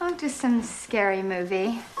to some scary movie.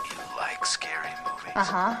 You like scary movies?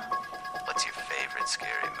 Uh-huh. What's your favorite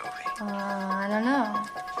scary movie? I don't know.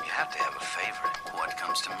 You have to have a favorite. What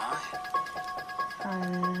comes to mind?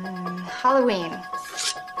 Halloween.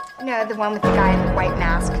 You know, the one with the guy in the white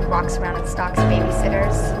mask who walks around and stalks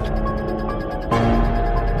babysitters.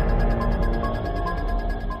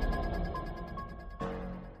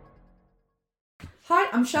 Hi,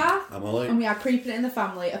 I'm Shah. I'm Ollie. And we are Creeping It in the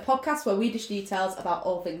Family, a podcast where we dish details about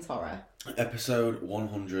all things horror. Episode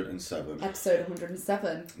 107. Episode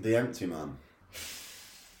 107. The Empty Man.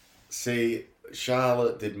 See,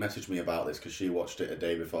 Charlotte did message me about this because she watched it a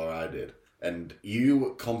day before I did. And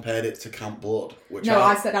you compared it to Camp Blood. Which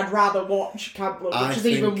I said I'd rather watch Camp Blood, which is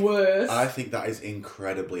even worse. I think that is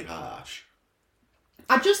incredibly harsh.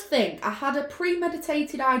 I just think I had a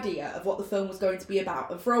premeditated idea of what the film was going to be about.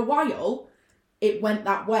 And for a while, it went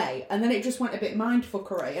that way. And then it just went a bit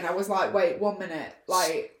mindfuckery. And I was like, wait, 1 minute.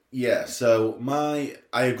 Yeah, so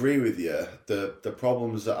I agree with you. The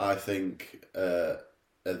problems that I think are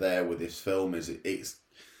there with this film is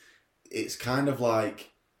it's kind of like...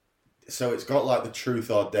 So it's got like the truth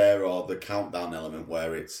or dare or the countdown element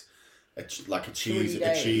where it's a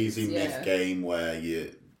cheesy myth game where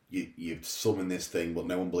you summon this thing but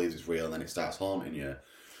no one believes it's real and then it starts haunting you.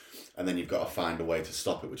 And then you've got to find a way to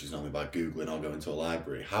stop it, which is normally by Googling or going to a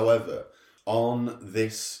library. However, on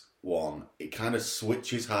this one, it kind of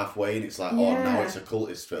switches halfway and it's like, oh, now it's a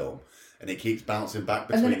cultist film. And it keeps bouncing back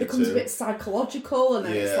between the two. And then it becomes a bit psychological and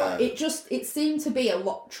then it's like, it seemed to be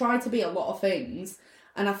tried to be a lot of things.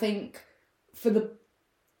 And I think for the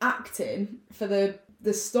acting, for the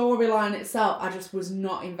storyline itself, I just was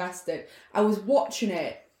not invested. I was watching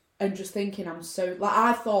it and just thinking, I'm surprised.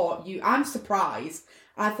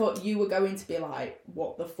 I thought you were going to be like,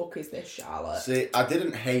 what the fuck is this, Charlotte? See, I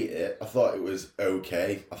didn't hate it. I thought it was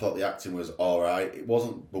okay. I thought the acting was alright. It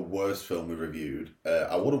wasn't the worst film we reviewed.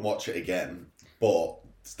 I wouldn't watch it again. But,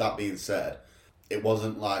 that being said, it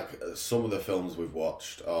wasn't like some of the films we've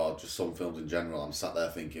watched, or just some films in general. I'm sat there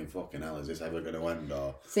thinking, fucking hell, is this ever going to end?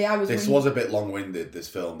 Or this was a bit long-winded, this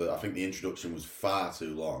film, but I think the introduction was far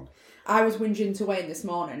too long. I was whinging to Wayne this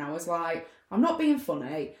morning. I was like, I'm not being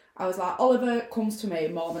funny. I was like, Oliver comes to me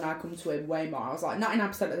more than I come to him, way more. I was like,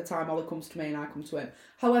 99% of the time, Oliver comes to me and I come to him.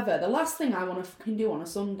 However, the last thing I want to fucking do on a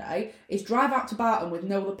Sunday is drive out to Barton with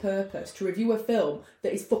no other purpose to review a film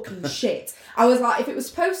that is fucking shit. I was like, if it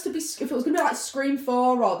was going to be like Scream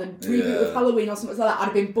 4 or the reboot of Halloween or something like that, I'd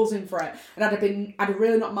have been buzzing for it. And I'd have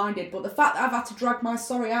really not minded. But the fact that I've had to drag my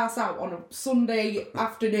sorry ass out on a Sunday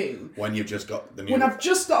afternoon. When you've just got the new... When I've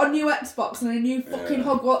just got a new Xbox and a new fucking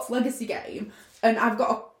Hogwarts Legacy game, and I've got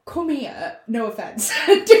to come here, no offence,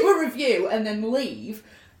 do a review and then leave,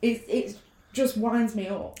 it just winds me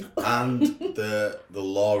up. And the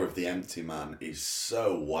lore of the Empty Man is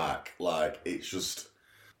so whack. Like, it's just...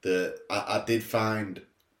 I did find,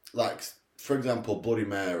 like, for example, Bloody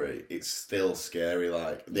Mary, it's still scary.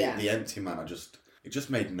 Like, the Empty Man, it just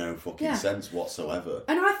made no fucking sense whatsoever.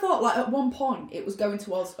 And I thought, like, at one point, it was going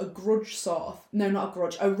towards a grudge sort of... No, not a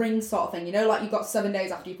grudge. A Ring sort of thing. You know, like, you've got 7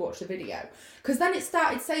 days after you've watched the video. Because then it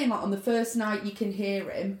started saying, like, on the first night you can hear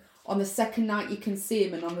him, on the second night you can see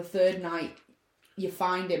him, and on the third night you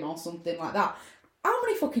find him, or something like that. How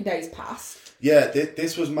many fucking days passed? Yeah,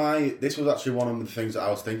 this was actually one of the things that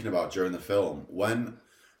I was thinking about during the film. When...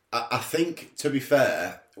 I think, to be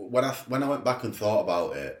fair, when I went back and thought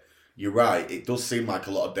about it, you're right, it does seem like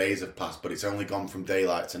a lot of days have passed, but it's only gone from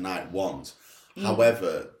daylight to night once.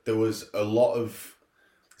 However, there was a lot of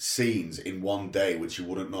scenes in one day which you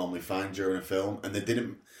wouldn't normally find during a film, and they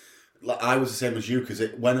didn't... Like, I was the same as you, because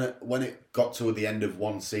when it got to the end of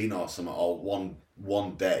one scene or something, or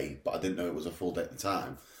one day, but I didn't know it was a full day at the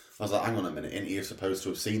time, I was like, hang on a minute, you're supposed to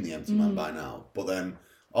have seen The Empty Man by now. But then,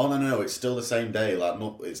 oh no, it's still the same day, like,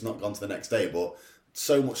 it's not gone to the next day, but...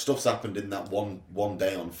 So much stuff's happened in that one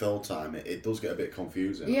day on fill time. It does get a bit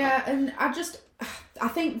confusing. Yeah, and I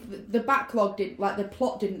think the backlog the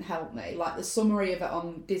plot didn't help me. Like the summary of it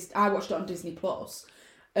I watched it on Disney Plus,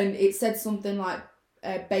 and it said something like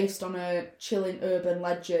based on a chilling urban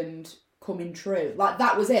legend coming true. Like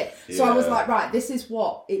that was it. So I was like, right, this is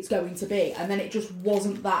what it's going to be, and then it just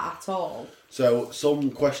wasn't that at all. So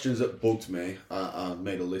some questions that bugged me. I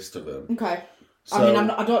made a list of them. Okay. So, I mean,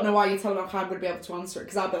 I don't know why you're telling me I'm going to be able to answer it,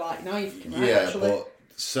 because I'll be like, no, you're right, actually. Yeah, but,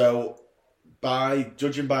 so,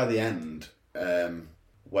 judging by the end,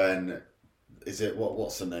 when, is it,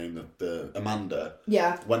 what's the name, the Amanda?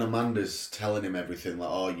 Yeah. When Amanda's telling him everything,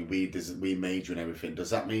 like, we made you and everything, does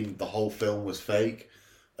that mean the whole film was fake?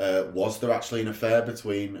 was there actually an affair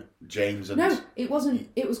between James and? No, it wasn't.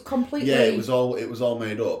 It was completely. Yeah, it was all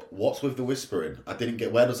made up. What's with the whispering? I didn't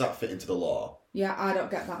get. Where does that fit into the law? Yeah, I don't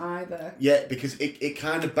get that either. Yeah, because it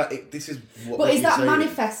kind of. This is. But is that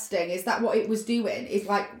manifesting? Is that what it was doing? Is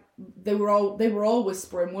like they were all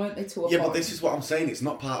whispering, weren't they? To a point? But this is what I'm saying. It's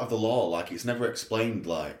not part of the law. Like it's never explained.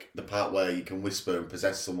 Like the part where you can whisper and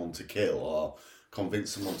possess someone to kill or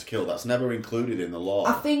convince someone to kill. That's never included in the law.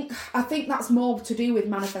 I think that's more to do with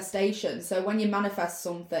manifestation. So when you manifest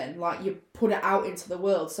something, like you put it out into the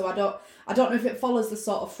world. So I don't know if it follows the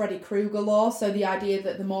sort of Freddy Krueger law. So the idea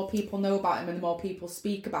that the more people know about him and the more people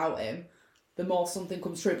speak about him, the more something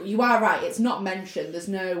comes true. But you are right. It's not mentioned. There's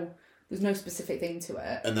no specific thing to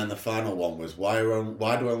it. And then the final one was why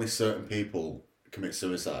do only certain people commit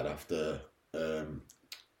suicide after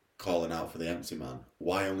calling out for the empty man?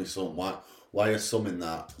 Why only some? Why are some in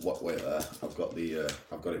that? Wait there. I've got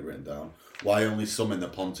it written down. Why only some in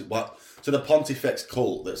the So the Pontifex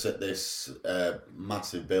cult that's at this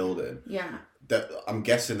massive building. Yeah. That I'm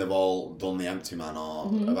guessing they've all done the empty man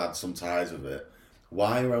or have had some ties with it.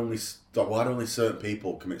 Why do only certain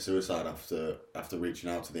people commit suicide after reaching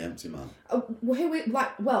out to the empty man?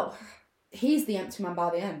 He's the empty man by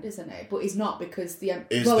the end, isn't he? But he's not because the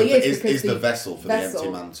is the vessel for the empty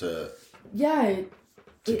man to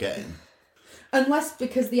get in. Unless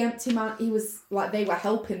because the empty man, he was like they were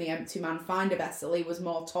helping the empty man find a vessel, he was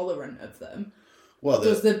more tolerant of them. Well,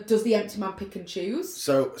 does the empty man pick and choose?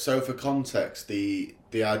 So for context, the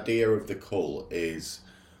idea of the cult is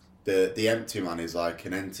the empty man is like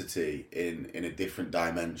an entity in a different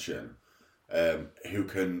dimension, who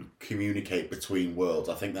can communicate between worlds.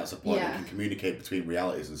 I think that's a point. He can communicate between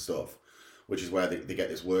realities and stuff, which is where they get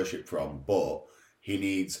this worship from. But he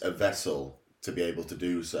needs a vessel to be able to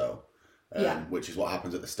do so. Which is what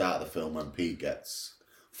happens at the start of the film when Pete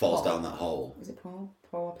falls down that hole. Is it Paul?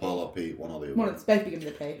 Paul or Pete, one or the other. One of the both begin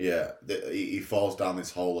with a P. Yeah, he falls down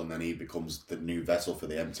this hole and then he becomes the new vessel for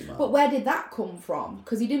the empty man. But where did that come from?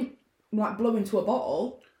 Because he didn't blow into a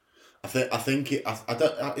bottle. I think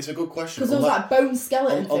it's a good question. Because there was that bone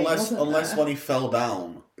skeleton thing, unless when he fell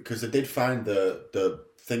down, because they did find the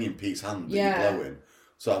thing in Pete's hand that he blew in.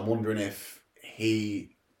 So I'm wondering if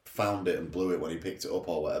he found it and blew it when he picked it up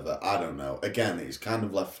or whatever. I don't know. Again, it's kind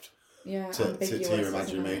of left to your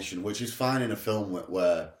imagination, which is fine in a film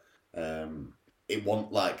where it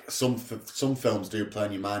want like some films do play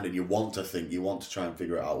in your mind and you want to think, you want to try and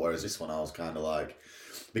figure it out. Whereas this one, I was kind of like,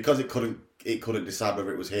 because it couldn't decide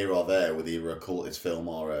whether it was here or there with either a cultist film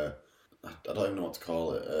or I don't even know what to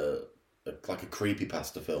call it, like a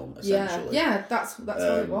creepypasta film essentially. Yeah, that's what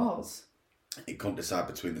it was. It couldn't decide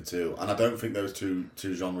between the two, and I don't think those two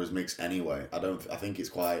genres mix anyway. I think it's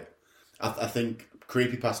quite. I think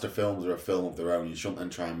creepypasta films are a film of their own. You shouldn't then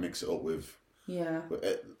try and mix it up with. Yeah.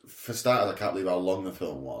 For starters, I can't believe how long the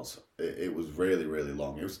film was. It was really, really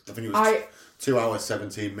long. I think it was 2 hours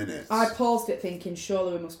 17 minutes. I paused it thinking,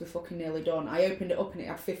 surely we must be fucking nearly done. I opened it up and it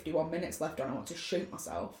had 51 minutes left, and I want to shoot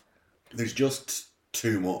myself. There's just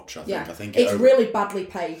too much, I think. Yeah. I think it's really badly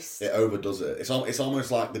paced. It overdoes it. It's almost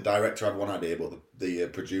like the director had one idea, but the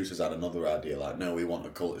producers had another idea. Like, no, we want a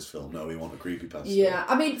cultist film. No, we want a creepypasta. Yeah,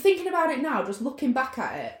 I mean, thinking about it now, just looking back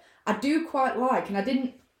at it, I do quite like, and I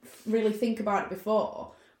didn't really think about it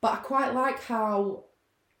before, but I quite like how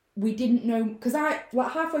we didn't know, because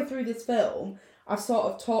halfway through this film, I've sort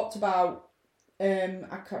of talked about, I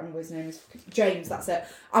can't remember his name is, James, that's it.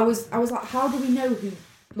 I was like, how do we know who,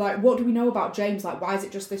 like, what do we know about James? Like, why is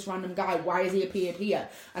it just this random guy? Why has he appeared here?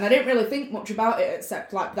 And I didn't really think much about it,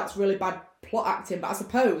 except, like, that's really bad plot acting. But I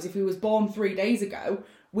suppose if he was born 3 days ago,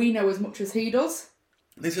 we know as much as he does.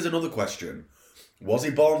 This is another question. Was he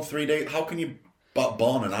born 3 days? How can you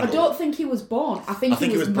born an adult? I don't think he was born. I think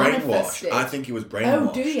he was brainwashed. I think he was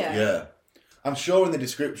brainwashed. Oh, do you? Yeah. I'm sure in the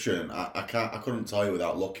description, I couldn't tell you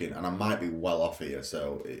without looking, and I might be well off here,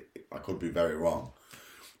 so I could be very wrong.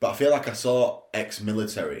 But I feel like I saw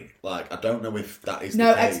ex-military. Like, I don't know if that is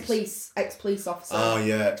the case. Ex-police officer. Oh,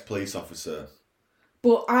 yeah, ex-police officer.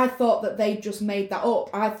 But I thought that they just made that up.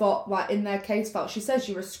 I thought, like, in their case file, she says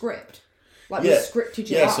you're a script. Like, they scripted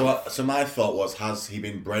your life. Yeah, so my thought was, has he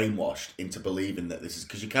been brainwashed into believing that this is...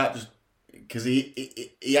 Because you can't just... Because he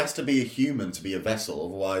has to be a human to be a vessel,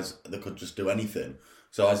 otherwise they could just do anything.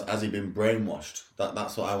 So has he been brainwashed?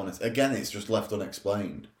 That's what I want to... Again, it's just left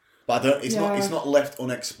unexplained. But it's not left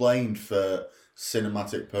unexplained for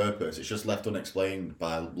cinematic purpose. It's just left unexplained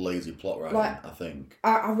by lazy plot writing, I think.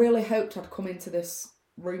 I really hoped I'd come into this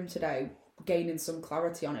room today gaining some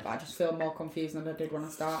clarity on it, but I just feel more confused than I did when I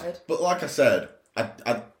started. But like I said,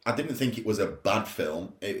 I didn't think it was a bad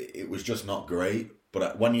film. It was just not great.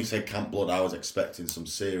 But when you say Camp Blood, I was expecting some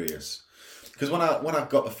serious. Because when I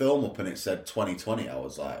got the film up and it said 2020, I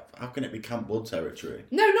was like, how can it be Camp Blood territory?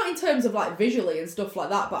 No, not in terms of like visually and stuff like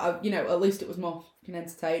that, but at least it was more fucking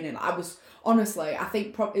entertaining. I was honestly, I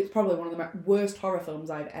think it's probably one of the worst horror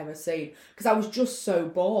films I've ever seen because I was just so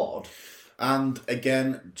bored. And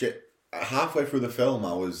again, halfway through the film,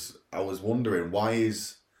 I was wondering why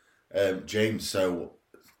is James so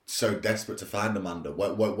desperate to find Amanda?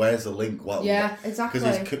 Where's the link? Yeah, exactly.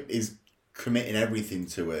 Because he's committing everything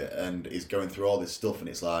to it and he's going through all this stuff, and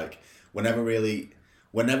it's like we're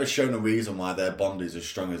never shown a reason why their bond is as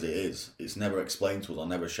strong as it is. It's never explained to us or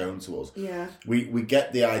never shown to us. Yeah. We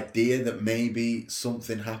get the idea that maybe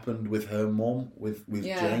something happened with her mum with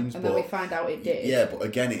James, and then we find out it did. Yeah, but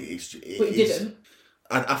again, it didn't.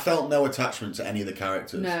 I felt no attachment to any of the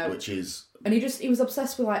characters, no. which is... And he was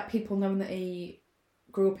obsessed with like people knowing that he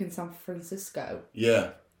grew up in San Francisco.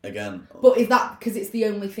 Yeah. Again, but is that because it's the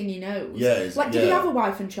only thing he knows? Yeah, did he have a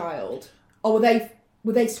wife and child, or were they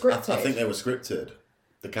scripted? I think they were scripted.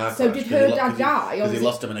 The car crash. So did her dad die? Because he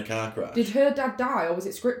lost him in a car crash. Did her dad die, or was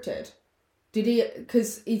it scripted? Did he?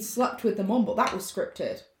 Because he slept with the mum, but that was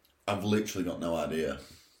scripted. I've literally got no idea.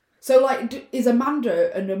 So, like, is Amanda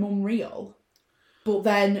and her mum real? But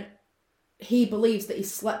then he believes that he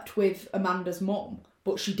slept with Amanda's mum,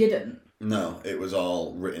 but she didn't. No, it was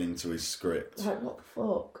all written into his script. Like, what the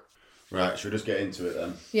fuck? Right, should we just get into it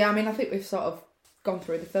then? Yeah, I mean, I think we've sort of gone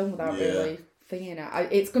through the film without really thinking it.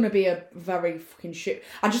 It's going to be a very fucking shit.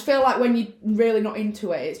 I just feel like when you're really not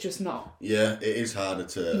into it, it's just not. Yeah, it is harder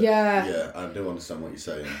to... Yeah. Yeah, I do understand what you're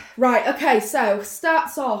saying. Right, okay, so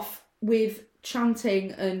starts off with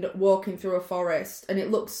chanting and walking through a forest, and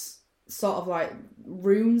it looks sort of like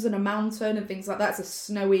ruins and a mountain and things like that. It's a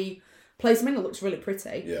snowy place. I mean, it looks really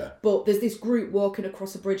pretty. Yeah. But there's this group walking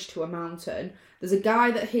across a bridge to a mountain. There's a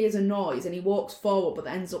guy that hears a noise and he walks forward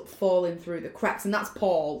but ends up falling through the cracks, and that's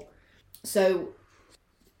Paul. So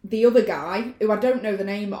the other guy, who I don't know the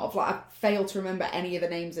name of, like I fail to remember any of the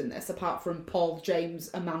names in this apart from Paul,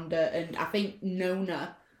 James, Amanda, and I think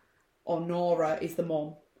Nona or Nora is the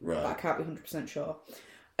mum. Right. But I can't be 100% sure.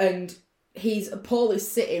 And Paul is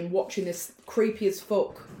sitting watching this creepy as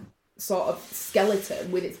fuck sort of skeleton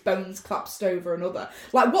with its bones collapsed over another.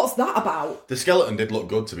 Like, what's that about? The skeleton did look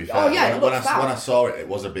good, to be fair. Oh yeah, when I saw it, it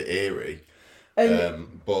was a bit eerie.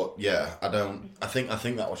 But yeah, I think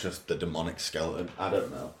that was just the demonic skeleton. I don't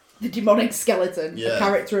know. The demonic skeleton, yeah, a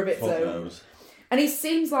character of its own. Knows. And he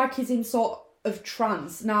seems like he's in sort of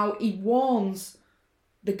trance. Now, he warns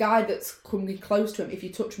the guy that's coming close to him, if you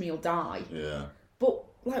touch me, you'll die. Yeah. But,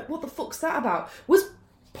 like, what the fuck's that about? Was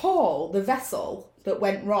Paul the vessel that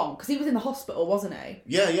went wrong? Because he was in the hospital, wasn't he?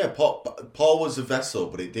 Yeah. Paul was a vessel,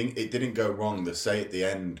 but it didn't go wrong. They say at the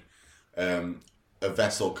end, a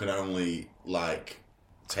vessel can only, like,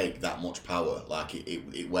 take that much power. Like,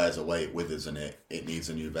 it wears away, it withers, and it needs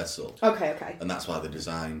a new vessel. Okay. And that's why they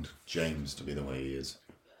designed James to be the way he is.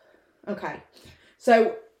 Okay.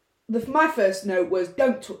 So, my first note was,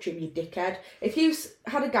 don't touch him, you dickhead. If you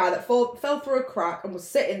had a guy that fell through a crack and was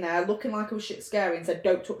sitting there looking like it was shit scary and said,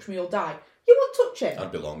 don't touch me, you'll die, you wouldn't touch him.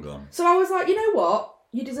 I'd be long gone. So I was like, you know what?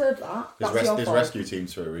 You deserve that. That's your fault. There's rescue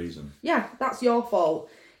teams for a reason. Yeah, that's your fault.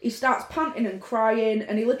 He starts panting and crying,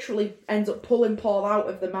 and he literally ends up pulling Paul out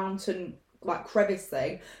of the mountain, like, crevice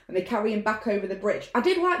thing, and they carry him back over the bridge. I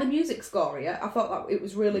did like the music score here. I thought that it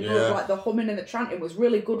was really good. Like, the humming and the chanting was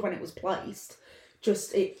really good when it was placed.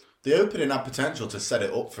 The opening had potential to set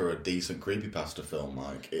it up for a decent creepypasta film.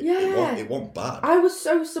 Like, it wasn't bad. I was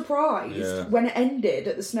so surprised when it ended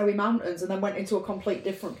at the Snowy Mountains and then went into a complete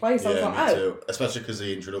different place. I was like, me too. Especially because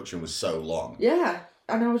the introduction was so long. Yeah.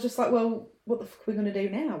 And I was just like, well, what the fuck are we going to do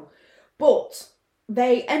now? But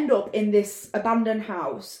they end up in this abandoned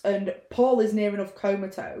house and Paul is near enough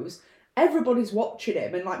comatose. Everybody's watching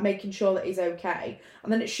him and, like, making sure that he's okay.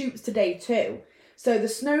 And then it shoots to day 2. So the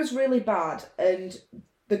snow's really bad and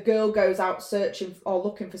the girl goes out searching or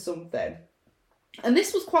looking for something. And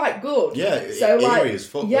this was quite good. Yeah, so, like, eerie as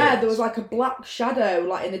fuck. Yeah, there was like a black shadow,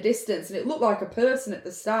 like, in the distance, and it looked like a person at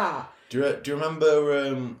the start. Do you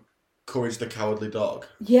remember Courage the Cowardly Dog?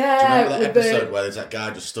 Yeah. Do you remember that episode where there's that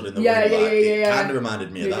guy just stood in the wind? It kind of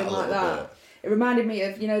reminded me of that a little bit. It reminded me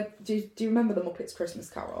of, do you remember the Muppets Christmas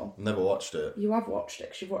Carol? Never watched it. You have watched it,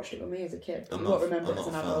 because you've watched it with me as a kid. But You won't remember it as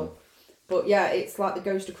an adult. But yeah, it's like the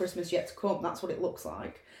Ghost of Christmas Yet to Come. That's what it looks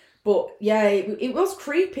like. But yeah, it was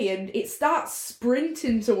creepy, and it starts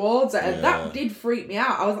sprinting towards it, and that did freak me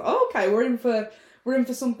out. I was like, oh, okay, we're in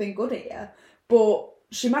for something good here. But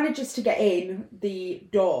she manages to get in the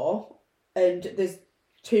door, and there's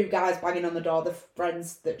two guys banging on the door, the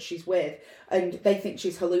friends that she's with, and they think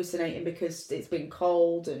she's hallucinating because it's been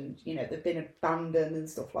cold and, you know, they've been abandoned and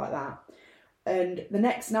stuff like that. And the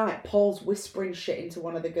next night, Paul's whispering shit into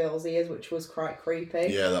one of the girls' ears, which was quite creepy.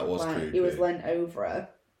 Yeah, that was creepy. He was leant over her.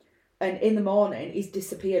 And in the morning, he's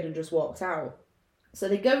disappeared and just walked out. So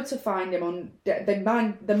they go to find him on... They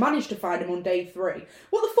managed to find him on day 3.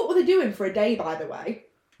 What the fuck were they doing for a day, by the way?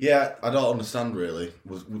 Yeah, I don't understand, really.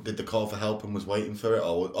 Did the call for help and was waiting for it?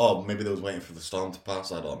 Or maybe they was waiting for the storm to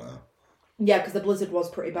pass? I don't know. Yeah, because the blizzard was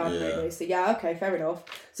pretty bad, maybe. So yeah, okay, fair enough.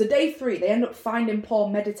 So day 3, they end up finding Paul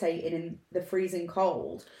meditating in the freezing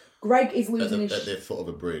cold. Greg is losing his... At the foot of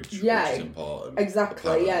a bridge, yeah, which is important. Exactly,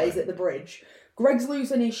 apparently. yeah, he's at the bridge. Greg's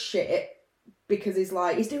losing his shit because he's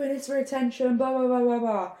like, he's doing this for attention, blah, blah, blah, blah,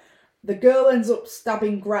 blah. The girl ends up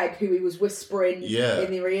stabbing Greg, who he was whispering in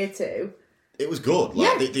the ear to. It was good.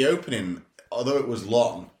 Like, the opening, although it was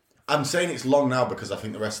long, I'm saying it's long now because I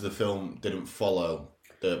think the rest of the film didn't follow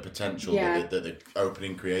the potential that the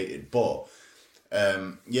opening created. But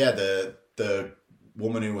the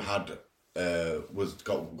woman who had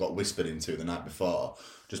got whispered into the night before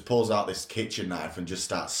just pulls out this kitchen knife and just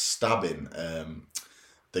starts stabbing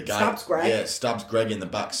the guy. Stabs Greg. Yeah, stabs Greg in the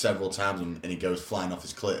back several times and he goes flying off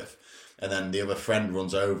his cliff. And then the other friend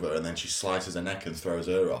runs over, and then she slices her neck and throws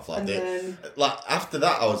her off. Like after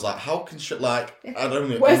that, I was like, "How can I don't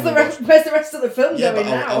know." Where's the rest of the film going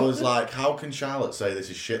now? I was like, "How can Charlotte say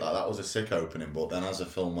this is shit?" Like that was a sick opening. But then as the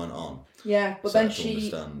film went on, but then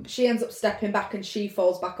she ends up stepping back and she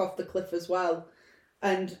falls back off the cliff as well,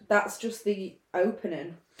 and that's just the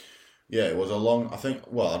opening. Yeah, it was a long... I think...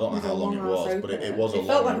 Well, I don't know how long it was, but it was a long opening. It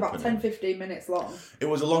felt like about 10-15 minutes long. It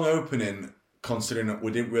was a long opening, considering that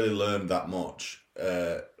we didn't really learn that much.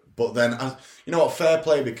 But then, you know what, fair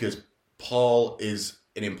play, because Paul is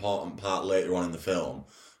an important part later on in the film.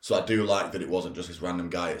 So I do like that it wasn't just this random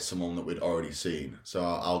guy, it's someone that we'd already seen. So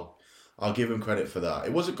I'll give him credit for that.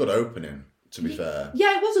 It was a good opening, to be fair.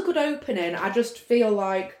 Yeah, it was a good opening. I just feel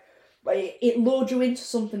like it lured you into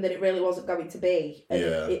something that it really wasn't going to be. And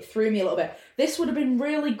it threw me a little bit. This would have been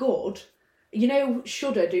really good. You know,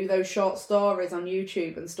 Shudder do those short stories on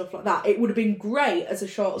YouTube and stuff like that. It would have been great as a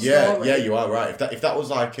short story. Yeah, you are right. If that was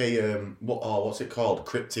like a what's it called?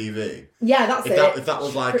 Crypt TV. Yeah, that's it. If that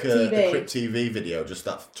was like a Crypt TV video, just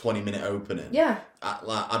that 20-minute opening. Yeah.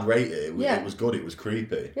 I'd rate it. It was good. It was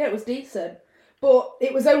creepy. Yeah, it was decent. But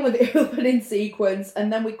it was only the opening sequence,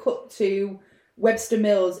 and then we cut to Webster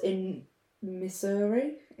Mills in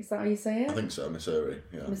Missouri. Is that how you say it? I think so, Missouri.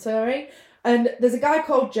 Yeah. Missouri. And there's a guy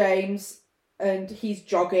called James, and he's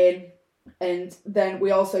jogging. And then we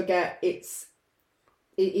also get he's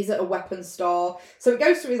at a weapons store. So it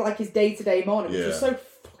goes through his day-to-day morning, which is so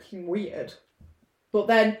fucking weird. But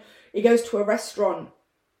then he goes to a restaurant,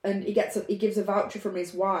 and he gives a voucher from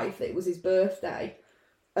his wife that it was his birthday.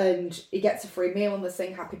 And he gets a free meal, and they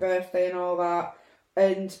sing happy birthday and all that.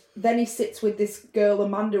 And then he sits with this girl,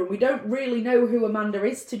 Amanda, and we don't really know who Amanda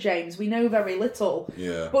is to James. We know very little.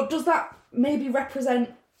 Yeah. But does that maybe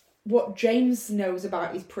represent what James knows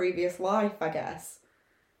about his previous life, I guess?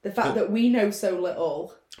 The fact that we know so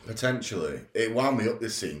little. Potentially. It wound me up,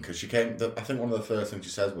 this scene, because she came... I think one of the first things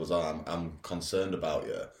she says was, I'm concerned about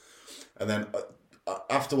you. And then...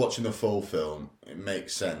 after watching the full film, it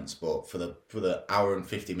makes sense, but for the hour and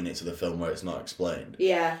 50 minutes of the film where it's not explained,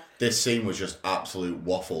 this scene was just absolute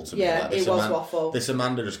waffle to me. Yeah, it was waffle. This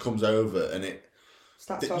Amanda just comes over and it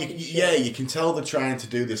starts talking shit. Yeah, you can tell they're trying to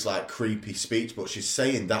do this creepy speech, but she's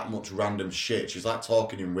saying that much random shit. She's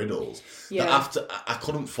talking in riddles. Yeah. That after I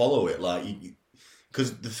couldn't follow it,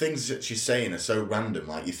 because the things that she's saying are so random.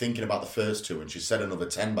 You're thinking about the first two, and she's said another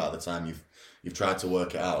 10 by the time you've tried to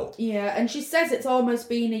work it out. Yeah, and she says it's almost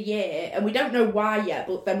been a year, and we don't know why yet,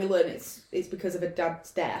 but then we learn it's because of her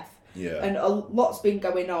dad's death. Yeah. And a lot's been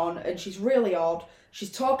going on, and she's really odd.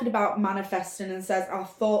 She's talking about manifesting and says our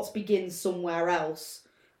thoughts begin somewhere else.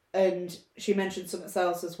 And she mentioned something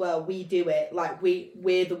else as well. We do it.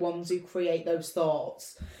 We're the ones who create those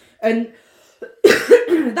thoughts. And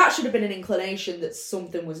that should have been an inclination that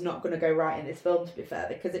something was not going to go right in this film, to be fair,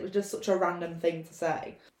 because it was just such a random thing to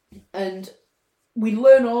say. And we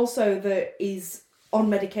learn also that he's on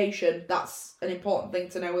medication. That's an important thing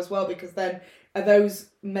to know as well, because then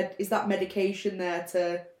is that medication there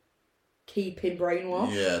to keep him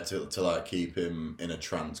brainwashed? Yeah, to keep him in a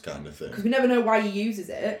trance kind of thing. Because we never know why he uses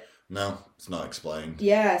it. No, it's not explained.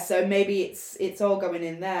 Yeah, so maybe it's all going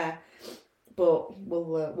in there, but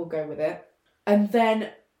we'll go with it. And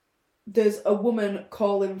then there's a woman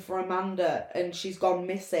calling for Amanda, and she's gone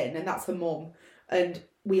missing, and that's her mum. And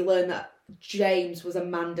we learn that James was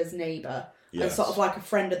Amanda's neighbour, and sort of a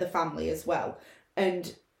friend of the family as well.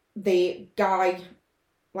 and the guy,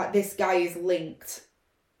 like this guy is linked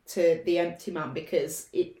to the empty man because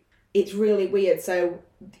it's really weird. So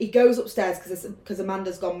he goes upstairs because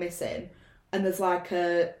Amanda's gone missing, and there's like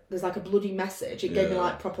a bloody message. It gave me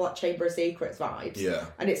like proper like Chamber of Secrets vibes. Yeah.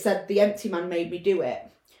 And it said the empty man made me do it,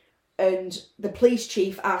 and the police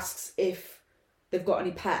chief asks if they've got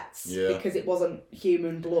any pets because it wasn't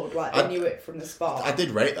human blood. Like they knew it from the spot. I did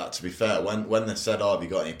rate that, to be fair. When they said, "Oh, have you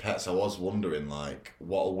got any pets?" I was wondering, like,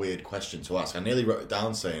 what a weird question to ask. I nearly wrote it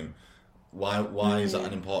down saying, "Why is that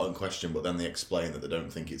an important question?" But then they explain that they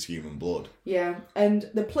don't think it's human blood. Yeah, and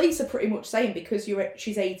the police are pretty much saying because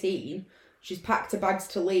she's 18, she's packed her bags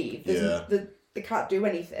to leave. They can't do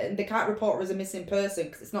anything. They can't report her as a missing person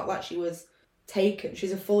because it's not like she was taken.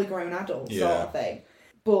 She's a fully grown adult sort of thing.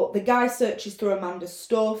 But the guy searches through Amanda's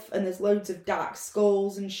stuff, and there's loads of dark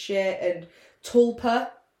skulls and shit, and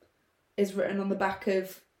Tulpa is written on the back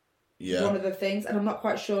of one of the things, and I'm not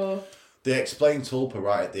quite sure. They explained Tulpa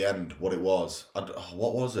right at the end, what it was.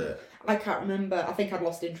 What was it? I can't remember. I think I'd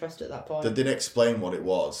lost interest at that point. They did explain what it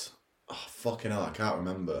was. Oh, fucking hell, I can't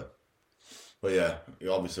remember. But yeah,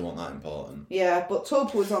 you obviously want that important. Yeah, but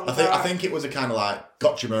Tulpa was on the I think it was a kind of like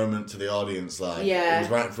gotcha moment to the audience, like it was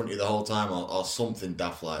right in front of you the whole time, or something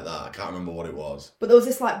daft like that. I can't remember what it was. But there was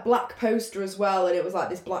this like black poster as well, and it was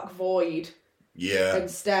like this black void. Yeah.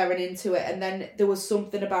 And staring into it, and then there was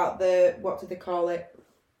something about what did they call it?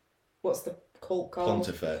 What's the cult called?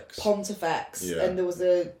 Pontifex. Yeah. And there was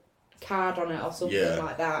a card on it or something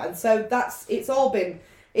like that. And so it's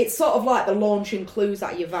sort of like the launching clues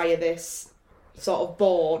at you via this sort of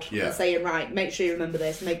board and saying, right, make sure you remember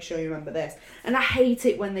this, make sure you remember this. And I hate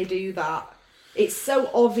it when they do that. It's so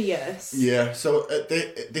obvious. Yeah, so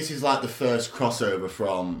this is like the first crossover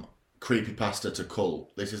from creepypasta to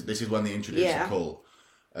cult. This is when they introduced the cult.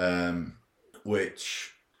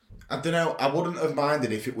 Which, I don't know, I wouldn't have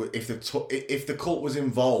minded if the cult was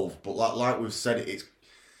involved, but like we've said,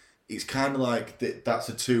 it's kind of like that's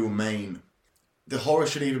the two main. The horror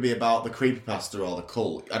should either be about the creepypasta or the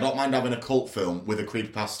cult. I don't mind having a cult film with a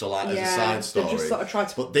creepypasta as a side story. They just sort of try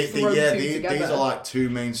to but these are like two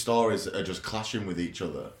main stories that are just clashing with each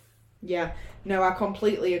other. Yeah, no, I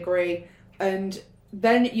completely agree. And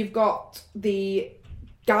then you've got the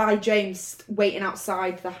guy James waiting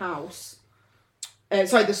outside the house.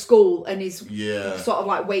 The school, and he's sort of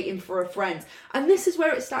like waiting for a friend. And this is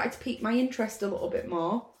where it started to pique my interest a little bit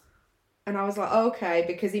more. And I was like, okay,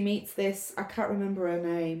 because he meets this, I can't remember her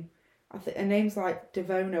name. I think her name's like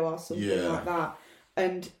Devono or something like that.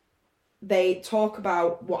 And they talk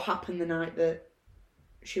about what happened the night that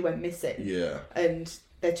she went missing. Yeah. And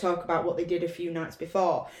they talk about what they did a few nights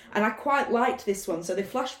before. And I quite liked this one. So they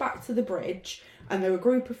flash back to the bridge, and they're a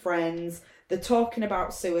group of friends. They're talking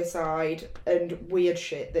about suicide and weird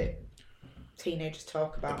shit that teenagers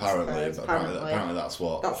talk about. Apparently that's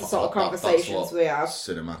the sort of conversations we have.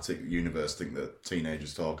 Cinematic universe think that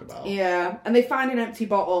teenagers talk about. Yeah, and they find an empty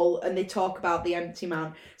bottle and they talk about the empty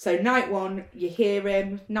man. So night 1, you hear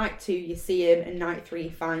him. Night 2, you see him, and night 3, he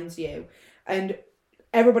finds you. And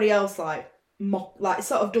everybody else like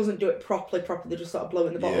sort of doesn't do it properly. They just sort of blow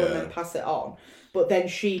in the bottle and then pass it on. But then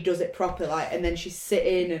she does it properly, and then she's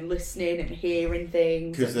sitting and listening and hearing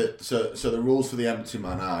things. Because so the rules for the empty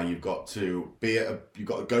man are you've got to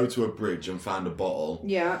go to a bridge and find a bottle.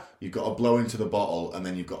 Yeah. You've got to blow into the bottle, and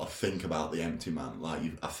then you've got to think about the empty man.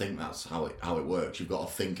 I think that's how it works. You've got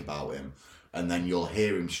to think about him, and then you'll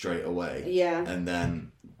hear him straight away. Yeah. And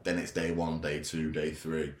then it's day 1, day 2, day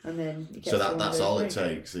 3. And then you get so that's all it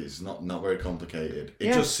takes. It's not very complicated.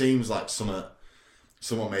 It just seems like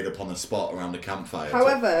someone made up on the spot around a campfire.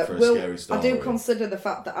 However, for a scary story. I do consider the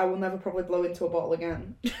fact that I will never probably blow into a bottle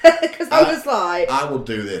again. Because I was like... I will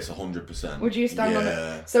do this 100%. Would you stand on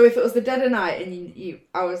it? So if it was the dead of night and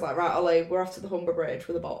I was like, right, Ollie, we're off to the Humber Bridge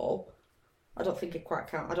with a bottle. I don't think it'd quite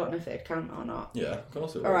count. I don't know if it'd count or not. Yeah, of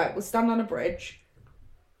course it would. Alright, we'll stand on a bridge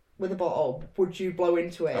with a bottle. Would you blow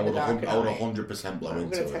into it in the dark of night? I would 100% blow into it. I'm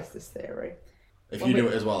going to test this theory. If you do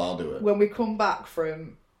it as well, I'll do it. When we come back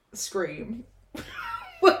from Scream...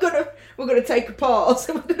 We're gonna take a pause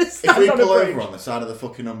and we're gonna stand on a bridge. If we pull over on the side of the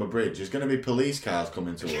fucking Humber Bridge, there's gonna be police cars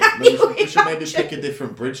coming to us. We should maybe pick a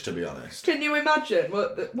different bridge, to be honest. Can you imagine?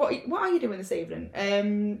 What are you doing this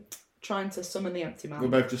evening? Trying to summon the empty man. We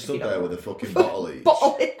both just stood there with a fucking bottle each.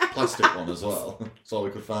 Plastic one as well. That's all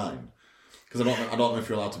we could find. Because I don't know if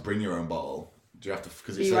you're allowed to bring your own bottle. Do you have to?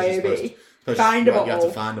 Because it says you're supposed to find a bottle. You have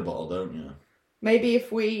to find a bottle, don't you? Maybe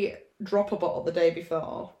if we drop a bottle the day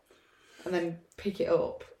before and then pick it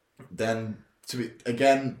up. Then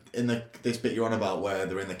in this bit you're on about where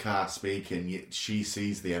they're in the car speaking, she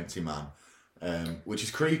sees the empty man, which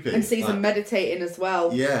is creepy. And sees him meditating as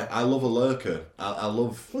well. Yeah, I love a lurker. I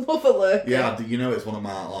love... Love a lurker. Yeah, you know it's one of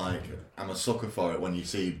my, like... I'm a sucker for it when you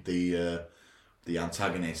see the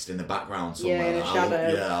antagonist in the background somewhere. Yeah, in a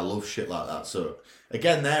shadow. I love shit like that. So,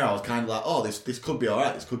 again, there I was kind of like, oh, this could be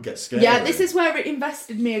alright. This could get scary. Yeah, this is where it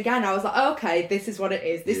invested me again. I was like, okay, this is what it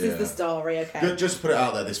is. This is the story, okay. Just to put it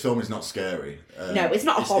out there, this film is not scary. No, it's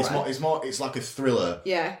not a horror. It's like a thriller.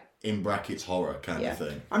 Yeah. In brackets horror kind of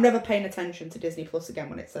thing. I'm never paying attention to Disney Plus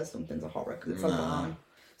again when it says something's a horror because it's on the line.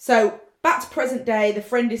 So, back to present day, the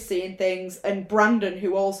friend is seeing things, and Brandon,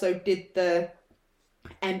 who also did the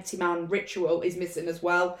Empty Man ritual, is missing as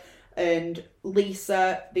well. And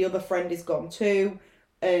Lisa, the other friend, is gone too.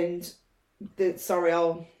 And dead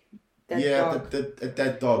dog. The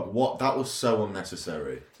dead dog. What? That was so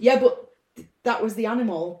unnecessary. Yeah, but that was the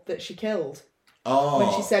animal that she killed. Oh.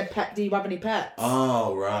 When she said, "Pet, do you have any pets?"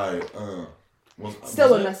 Oh, right.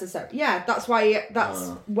 Still unnecessary. Yeah, that's why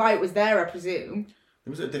it was there, I presume. It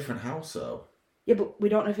was at a different house, though. Yeah, but we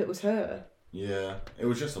don't know if it was her. Yeah, it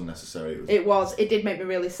was just unnecessary. It did make me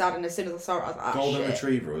really sad, and as soon as I saw it, I was like, Golden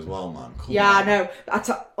Retriever as well, man. Come on. I know.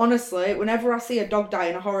 Honestly, whenever I see a dog die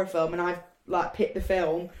in a horror film and I've like picked the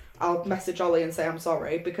film, I'll message Ollie and say I'm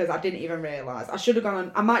sorry because I didn't even realise. I should have gone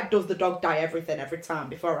on... I might Does the Dog Die everything every time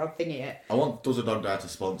before I thingy it. I want Does the Dog Die to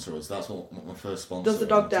sponsor us. That's what my first sponsor. Does the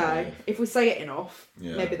Dog Die? If we say it enough,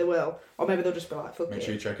 maybe they will. Or maybe they'll just be like, fuck it. Make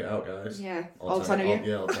sure you check it out, guys. Yeah. I'll tell you.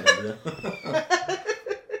 Yeah, I'll tell you.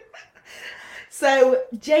 So,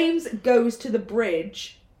 James goes to the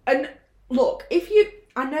bridge. And look,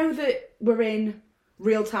 I know that we're in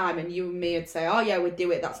real time and you and me would say, oh yeah, we'd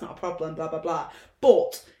do it. That's not a problem, blah, blah, blah.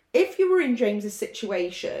 But... if you were in James's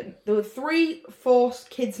situation, there were 3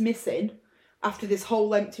 kids missing after this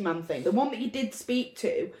whole Empty Man thing. The one that you did speak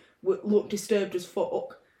to looked disturbed as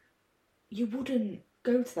fuck. You wouldn't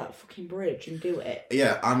go to that fucking bridge and do it.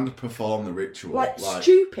 Yeah, and perform the ritual. Like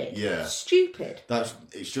stupid. Yeah. Stupid.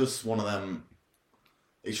 It's just one of them...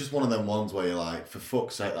 It's just one of them ones where you're like, for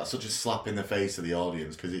fuck's sake, that's such a slap in the face of the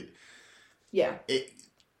audience, because it... Yeah.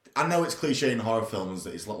 I know it's cliche in horror films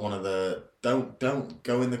that it's like one of the don't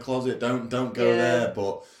go in the closet, don't go there,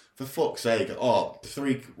 but for fuck's sake, what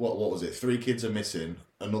was it? 3 kids are missing.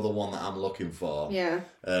 Another one that I'm looking for. Yeah.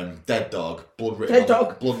 Dead dog, blood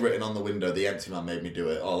written on the window. The Empty Man made me do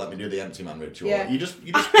it. Oh, let me do the Empty Man ritual. Yeah. You just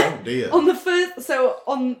don't do it.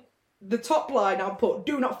 On the top line, I'll put,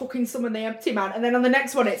 do not fucking summon the Empty Man. And then on the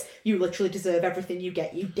next one, it's, you literally deserve everything you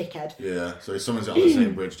get, you dickhead. Yeah, so he summons it on the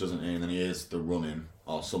same bridge, doesn't he? And then he hears the running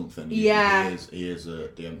or something. He is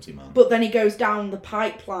the Empty Man. But then he goes down the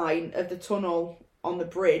pipeline of the tunnel on the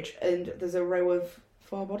bridge, and there's a row of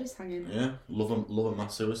 4 bodies hanging. Yeah, love a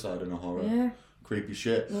mass suicide in a horror. Yeah. Creepy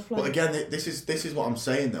shit. Lovely. But again, this is what I'm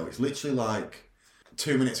saying, though. It's literally like...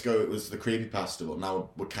 2 minutes ago it was the creepypasta, but now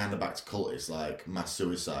we're kind of back to cultist, like mass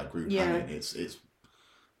suicide group hanging. It's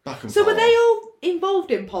back and forth. So were they all involved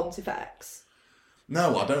in Pontifex?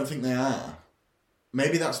 No, I don't think they are.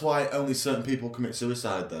 Maybe that's why only certain people commit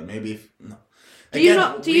suicide then. Maybe if... No.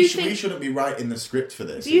 We shouldn't be writing the script for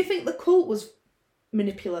this. Do you think the cult was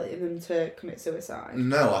manipulating them to commit suicide?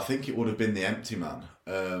 No, I think it would have been the Empty Man.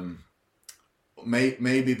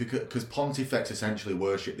 Maybe because Pontifex essentially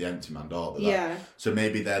worship the Empty Man, don't they? Yeah. So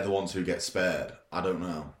maybe they're the ones who get spared. I don't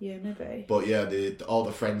know. Yeah, maybe. But yeah, all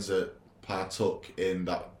the friends that partook in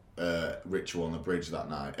that ritual on the bridge that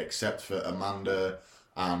night, except for Amanda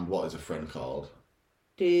and what is a friend called?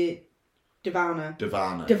 Devana.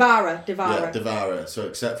 Yeah, Devara. So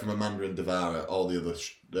except from Amanda and Devara, all the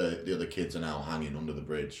other kids are now hanging under the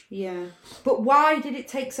bridge. Yeah. But why did it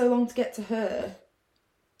take so long to get to her?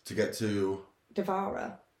 To get to...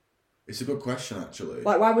 Devara. It's a good question, actually.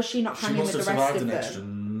 Like, why was she not hanging with the rest of them? She must have survived an extra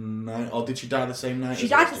night, or did she die the same night? She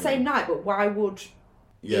died the same night, but why would...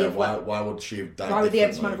 Yeah, why would she have died? Why would the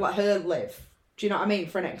Empty Man have let her live? Do you know what I mean?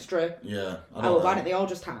 For an extra... Yeah, I don't know. Why don't they all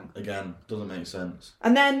just hang? Again, doesn't make sense.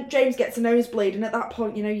 And then James gets a nosebleed, and at that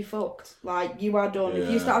point, you know you're fucked. Like, you are done. Yeah.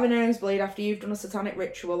 If you start having a nosebleed after you've done a satanic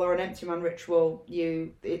ritual or an Empty Man ritual,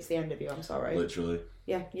 it's the end of you, I'm sorry. Literally.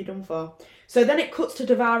 Yeah, you're done for. So then it cuts to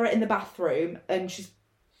Devara in the bathroom, and she's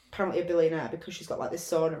apparently a billionaire because she's got like this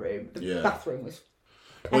sauna room. The bathroom was...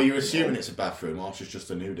 Well, you're assuming it's a bathroom, or she's just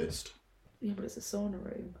a nudist. Yeah, but it's a sauna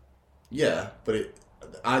room. Yeah, but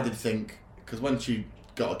I did think... Because when she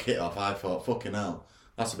got a kit off, I thought, fucking hell,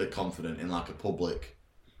 that's a bit confident in like a public...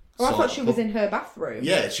 Oh, I thought she was in her bathroom.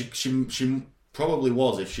 Yeah, she probably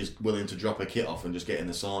was if she's willing to drop her kit off and just get in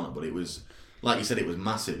the sauna, but it was... Like you said, it was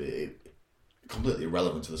massive. Completely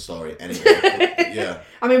irrelevant to the story anyway. Yeah.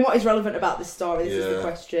 I mean, what is relevant about this story? This is the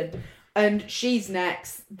question. And she's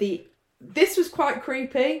next. This was quite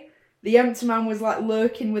creepy. the empty man was like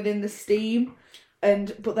lurking within the steam.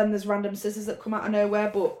 But then there's random scissors that come out of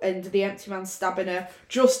nowhere, and the empty man stabbing her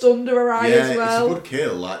just under her eye as well. It's a good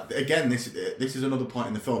kill. Like again, this is another point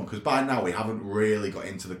in the film because by now we haven't really got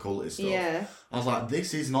into the cultist stuff. Yeah. I was like,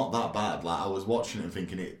 this is not that bad. Like I was watching it and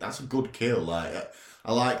thinking, that's a good kill. Like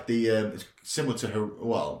I like the it's similar to her.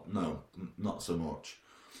 Well, no, not so much.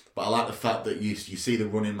 But I like the fact that you see the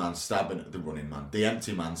empty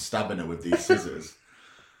man stabbing her with these scissors.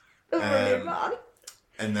 The running man.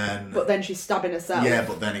 And then... But then she's stabbing herself. Yeah,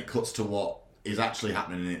 but then it cuts to what is actually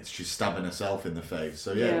happening and she's stabbing herself in the face.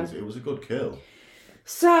 So yeah. It was a good kill.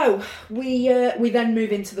 So, we then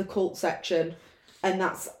move into the cult section, and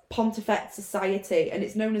that's Pontifex Society, and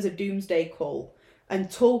it's known as a doomsday cult. And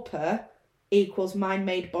Tulpa equals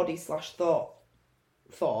mind-made body/thought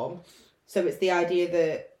form. So it's the idea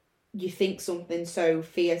that you think something so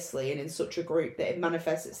fiercely and in such a group that it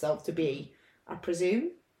manifests itself to be, I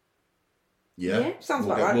presume... Yeah, sounds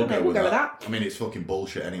about right. We'll go with that. I mean, it's fucking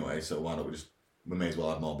bullshit anyway, so why don't we may as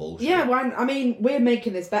well have more bullshit. Yeah, I mean, we're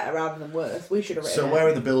making this better rather than worse. We should have written So we're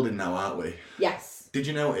in the building now, aren't we? Yes. Did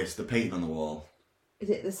you notice the painting on the wall?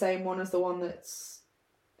 Is it the same one as the one that's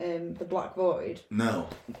the Black Void? No.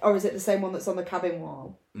 Or is it the same one that's on the cabin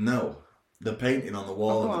wall? No. The painting on the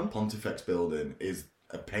wall of the Pontifex building is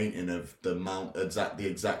a painting of the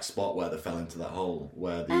exact spot where they fell into that hole,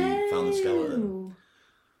 where they found the skeleton.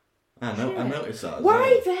 I noticed that.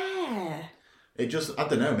 Why there? It just, I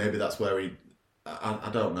don't know, maybe that's where I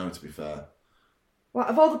don't know, to be fair. Well,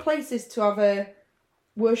 of all the places to have a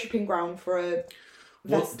worshipping ground for a...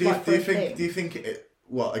 Do you think it...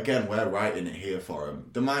 Well, again, we're writing it here for him.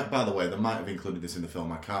 They might have included this in the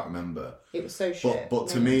film, I can't remember. It was so shit. But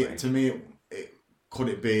to me, could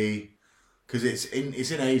it be... Because it's in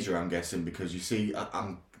Asia, I'm guessing, because you see,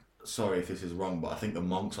 I'm sorry if this is wrong, but I think the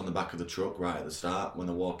monk's on the back of the truck right at the start when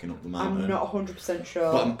they're walking up the mountain. I'm not 100%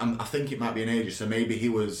 sure. But I think it might be in Asia, so maybe he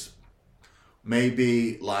was...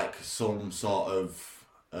 Maybe, like, some sort of...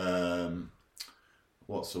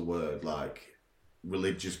 what's the word? Like,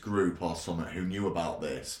 religious group or something who knew about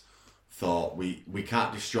this thought, we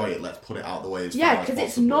can't destroy it, let's put it out the way as far as possible. Yeah, because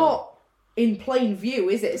it's not in plain view,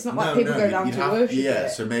 is it? It's not like people go down to worship it. Yeah,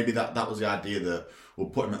 so maybe that was the idea, that we'll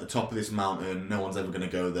put him at the top of this mountain, no one's ever going to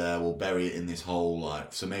go there, we'll bury it in this hole,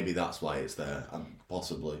 like, so maybe that's why it's there,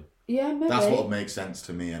 possibly. Yeah, maybe. That's what would make sense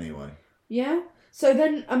to me anyway. Yeah. So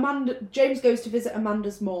then James goes to visit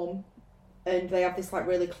Amanda's mum, and they have this like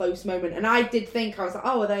really close moment. And I did think, I was like,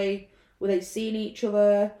 oh, were they seeing each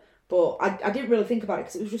other? But I didn't really think about it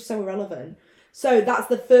because it was just so irrelevant. So that's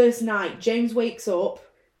the first night. James wakes up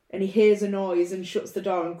and he hears a noise and shuts the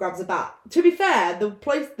door and grabs a bat. To be fair,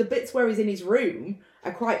 the bits where he's in his room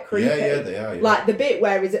are quite creepy. Yeah, they are. Yeah. Like the bit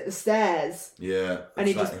where he's at the stairs. Yeah. And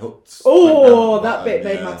he like just... hooks. Oh, that bit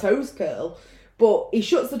made my toes curl. But he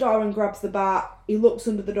shuts the door and grabs the bat. He looks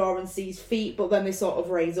under the door and sees feet, but then they sort of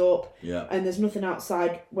raise up. Yeah. And there's nothing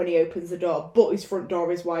outside when he opens the door, but his front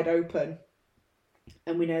door is wide open.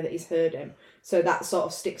 And we know that he's heard him. So that sort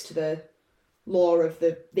of sticks to the lore of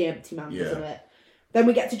the empty man, doesn't it? Then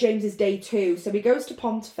we get to James's day 2. So he goes to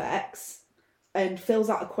Pontifex and fills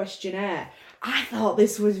out a questionnaire. I thought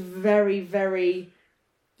this was very, very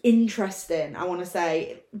interesting, I want to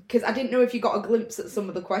say, because I didn't know if you got a glimpse at some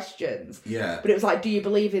of the questions. Yeah. But it was like, do you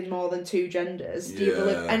believe in more than 2 genders? Do you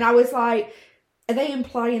believe? And I was like, are they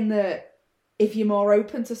implying that if you're more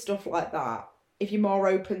open to stuff like that, if you're more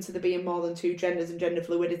open to there being more than 2 genders and gender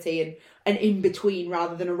fluidity and in between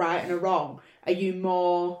rather than a right and a wrong, are you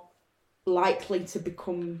more likely to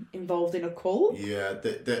become involved in a cult? Yeah,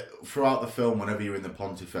 throughout the film, whenever you're in the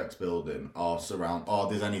Pontifex building or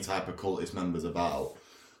there's any type of cultist members about,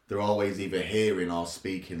 they're always either hearing or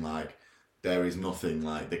speaking like there is nothing,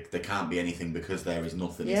 like there can't be anything because there is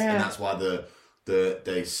nothing. Yeah. And that's why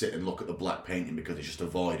they sit and look at the black painting, because it's just a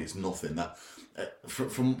void, it's nothing. That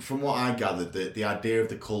from what I gathered, the idea of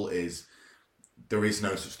the cult is there is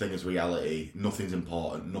no such thing as reality, nothing's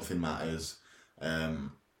important, nothing matters.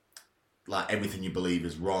 Like everything you believe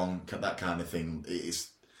is wrong, that kind of thing.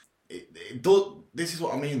 This is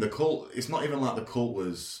what I mean. The cult. It's not even like the cult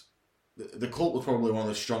was probably one of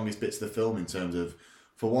the strongest bits of the film in terms of,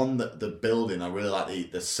 for one, the building. I really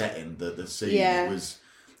like the setting, the scene. Yeah.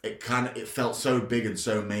 It felt so big and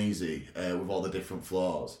so mazy with all the different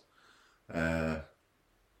floors. But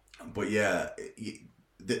yeah.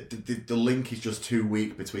 The link is just too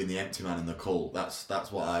weak between the empty man and the cult. That's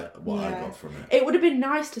what I got from it. It would have been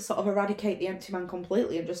nice to sort of eradicate the empty man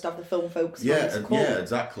completely and just have the film focus on his cult. Yeah,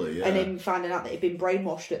 exactly. Yeah. And him finding out that he'd been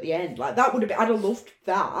brainwashed at the end. Like that would have been. I'd have loved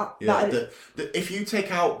that. Yeah. If you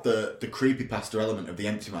take out the creepypasta element of the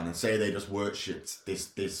empty man and say they just worshipped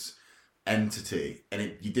this entity,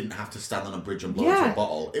 and you didn't have to stand on a bridge and blow Yeah. into a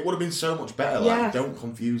bottle, it would have been so much better. Yeah. Like, don't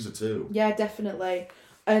confuse the two. Yeah, definitely.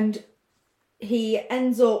 And he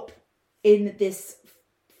ends up in this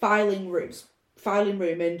filing room,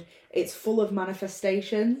 and it's full of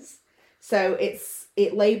manifestations. So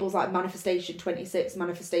it labels like manifestation 26,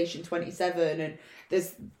 manifestation 27, and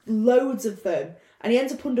there's loads of them. And he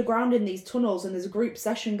ends up underground in these tunnels, and there's a group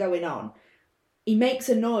session going on. He makes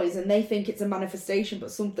a noise, and they think it's a manifestation,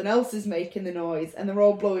 but something else is making the noise, and they're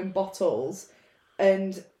all blowing bottles.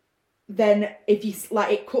 And then if you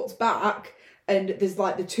like, it cuts back, and there's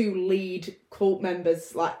like the two lead cult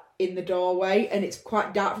members like in the doorway, and it's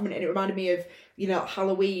quite dark for a minute. And it reminded me of, you know,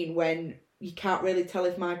 Halloween, when you can't really tell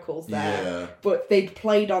if Michael's there. Yeah. But they'd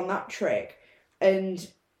played on that trick, and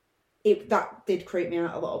that did creep me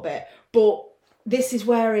out a little bit. But this is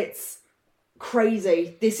where it's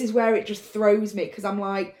crazy. This is where it just throws me, because I'm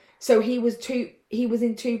like, so he was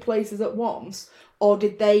in two places at once, or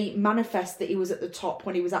did they manifest that he was at the top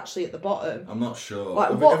when he was actually at the bottom? I'm not sure. Like,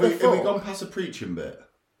 have what we, the have we fuck? gone past the preaching bit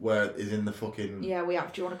where he's in the fucking? Yeah, we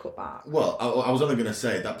have. Do you want to cut back? Well, I was only going to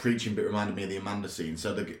say that preaching bit reminded me of the Amanda scene.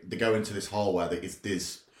 So they go into this hall where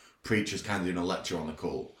this preacher's kind of doing a lecture on the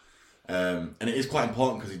cult. And it is quite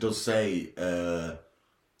important because he does say,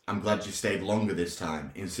 I'm glad you stayed longer this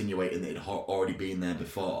time, insinuating that it had already been there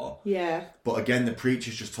before. Yeah. But again, the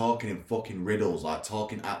preacher's just talking in fucking riddles, like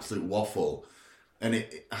talking absolute waffle. And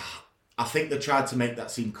I think they tried to make that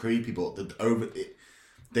seem creepy, but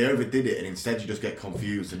they overdid it, and instead you just get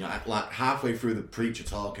confused. And you're like halfway through the preacher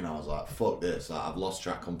talking, I was like, fuck this, like, I've lost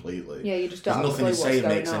track completely. Yeah, you just There's don't nothing he's know what's saying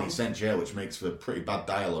going makes on. any sense, yeah, which makes for pretty bad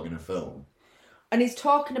dialogue in a film. And he's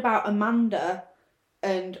talking about Amanda,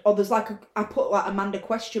 there's like I put like Amanda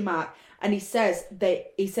question mark, and he says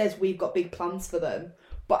we've got big plans for them,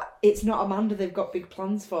 but it's not Amanda they've got big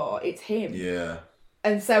plans for, it's him. Yeah.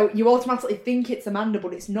 And so you automatically think it's Amanda,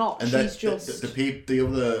 but it's not. And She's just the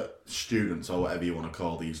other students, or whatever you want to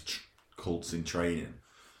call these cults in training,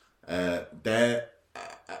 they're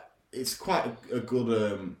it's quite a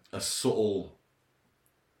good a subtle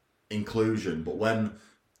inclusion, but when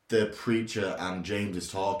the preacher and James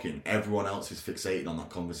is talking, everyone else is fixated on that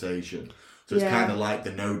conversation. So it's kind of like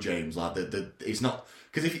the no James, like it's not,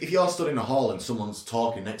 because if you're stood in a hall and someone's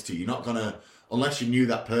talking next to you, you're not gonna, unless you knew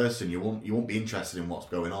that person, you won't be interested in what's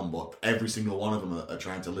going on. But every single one of them are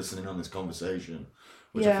trying to listen in on this conversation,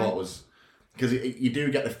 which I thought was, because you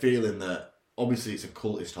do get the feeling that obviously it's a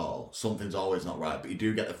cultist hall, something's always not right, but you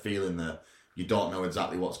do get the feeling that you don't know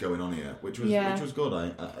exactly what's going on here, which was good.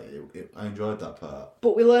 I enjoyed that part.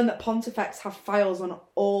 But we learn that Pontifex have files on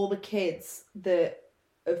all the kids that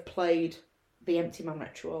have played the Empty Man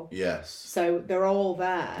ritual. Yes. So they're all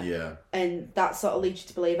there. Yeah. And that sort of leads you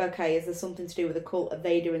to believe, okay, is there something to do with the cult? Are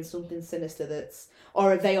they doing something sinister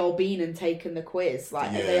or have they all been and taken the quiz?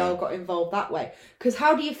 Like, have they all got involved that way? Because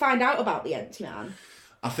how do you find out about the Empty Man?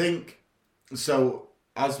 I think, so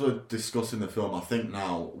as we're discussing the film, I think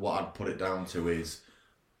now what I'd put it down to is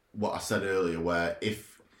what I said earlier, where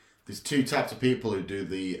if there's two types of people who do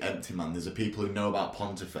the Empty Man, there's the people who know about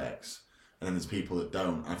Pontifex, and then there's people that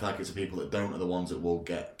don't. And I feel like it's the people that don't are the ones that will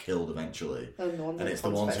get killed eventually. And it's the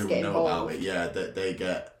ones who know about it, that they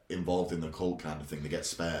get involved in the cult kind of thing, they get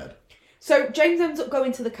spared. So James ends up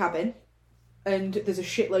going to the cabin, and there's a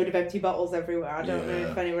shitload of empty bottles everywhere. I don't know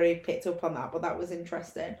if anybody picked up on that, but that was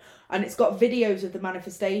interesting. And it's got videos of the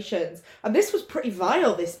manifestations. And this was pretty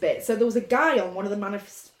vile, this bit. So there was a guy on one of the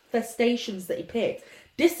manifestations that he picked,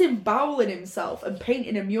 disemboweling himself and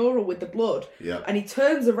painting a mural with the blood. Yeah. And he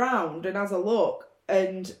turns around and has a look,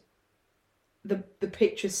 and the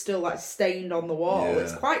picture's still like stained on the wall. Yeah.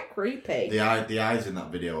 It's quite creepy. The eyes in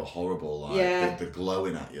that video are horrible. Like, they're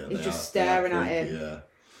glowing at you. He's just staring at him. Yeah.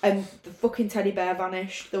 And the fucking teddy bear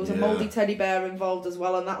vanished. There was a mouldy teddy bear involved as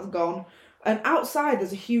well, and that's gone. And outside,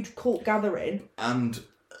 there's a huge cult gathering. And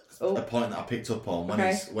a point that I picked up on,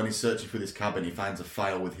 when he's searching through this cabin, he finds a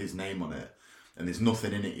file with his name on it, and there's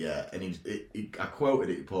nothing in it yet. And I quoted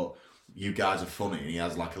it, he put, "You guys are funny," and he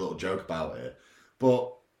has like a little joke about it.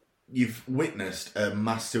 But you've witnessed a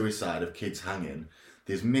mass suicide of kids hanging.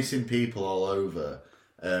 There's missing people all over.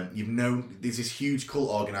 There's this huge cult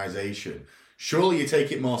organisation. Surely you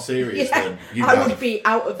take it more serious than you guys. I would be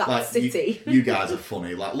out of that city. You guys are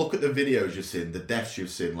funny. Like, look at the videos you've seen, the deaths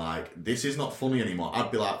you've seen. Like, this is not funny anymore.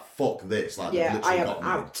 I'd be like, fuck this. Like, they've literally I am got me.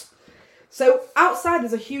 out. So outside,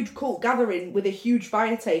 there's a huge cult gathering with a huge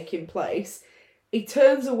fire taking place. He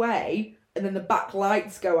turns away, and then the back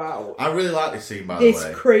lights go out. I really like this scene, by the way.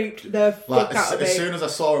 This creeped the fuck out of me. As soon as I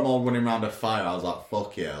saw them all running around a fire, I was like,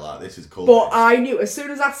 fuck yeah, like, this is cool. But I knew, as soon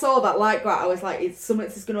as I saw that light go out, I was like,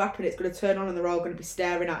 something's going to happen, it's going to turn on and they're all going to be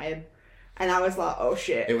staring at him. And I was like, oh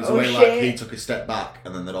shit. It was oh the way shit. like he took a step back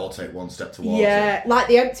and then they'd all take one step towards him. Yeah, like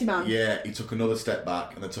the Empty Man. Yeah, he took another step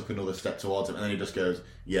back and then took another step towards him and then he just goes,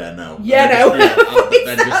 yeah, no. Yeah, no.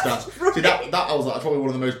 Then just starts. See, that I was like, that's probably one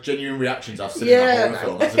of the most genuine reactions I've seen in a horror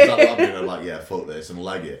film. That's exactly what I'm doing. I'm like, yeah, fuck this and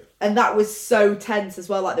leg it. And that was so tense as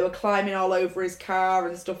well. Like they were climbing all over his car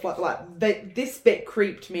and stuff like that. This bit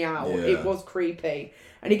creeped me out. Yeah. It was creepy.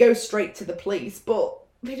 And he goes straight to the police, but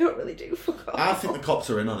they don't really do fuck all. I think the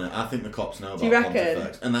cops are in on it. I think the cops know Do you about reckon?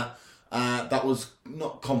 Pontifex. And that was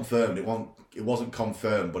not confirmed. It wasn't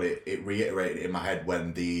confirmed, but it reiterated in my head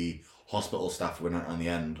when the hospital staff went out on the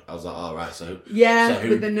end. I was like, all right, so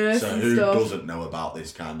with the nurse so and who stuff. doesn't know about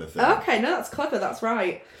this kind of thing? Okay, no, that's clever. That's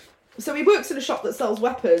right. So he works in a shop that sells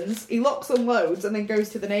weapons. He locks and loads and then goes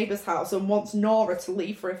to the neighbour's house and wants Nora to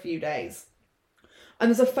leave for a few days. And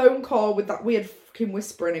there's a phone call with that weird fucking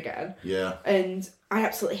whispering again. Yeah. And I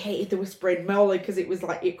absolutely hated the whispering, mainly because it was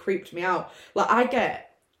like, it creeped me out. Like,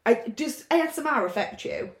 does ASMR affect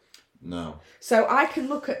you? No. So I can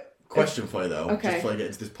look at... Question for you though, Okay. just before I get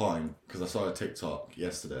into this point, because I saw a TikTok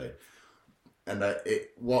yesterday, and I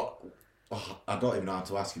don't even know how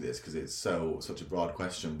to ask you this because it's such a broad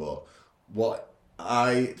question, but what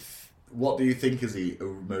do you think is the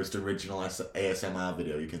most original ASMR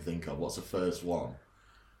video you can think of? What's the first one?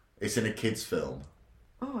 It's in a kids' film.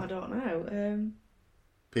 Oh, I don't know.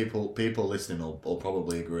 People listening will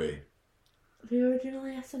probably agree. The original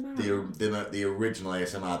ASMR? The original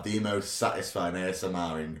ASMR, the most satisfying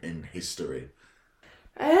ASMR in history.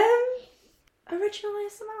 Original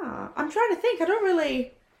ASMR? I'm trying to think.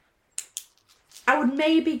 I would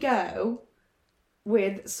maybe go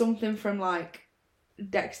with something from like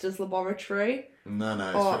Dexter's Laboratory.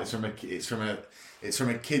 No, it's from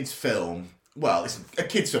a kids' film. Well, it's a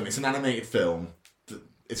kids' film. It's an animated film.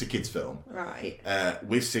 It's a kids' film. Right.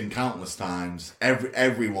 We've seen countless times.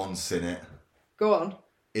 Everyone's seen it. Go on.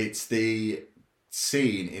 It's the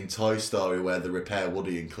scene in Toy Story where they repair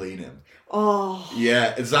Woody and clean him. Oh.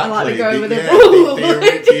 Yeah, exactly. I like to go with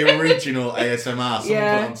the original ASMR. Someone put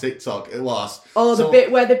it on TikTok. It was. Oh, the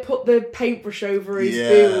bit where they put the paintbrush over his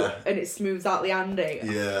boot and it smooths out the Andy.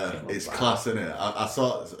 Yeah, it's class, isn't it? I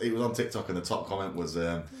saw it was on TikTok and the top comment was,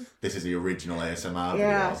 "This is the original ASMR video."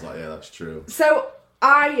 I was like, "Yeah, that's true." So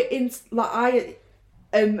I'm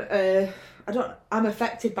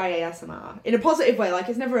affected by ASMR in a positive way. Like,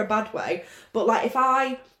 it's never a bad way, but like if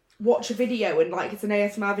I watch a video and like it's an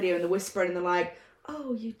ASMR video and they're whispering and they're like,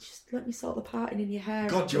 "Oh, you just let me sort the parting in your hair."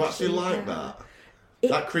 God, do you actually like that?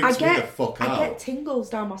 That creeps me the fuck out. I get tingles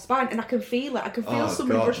down my spine and I can feel it. I can feel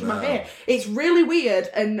somebody brushing my no. hair. It's really weird,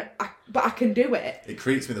 but I can do it. It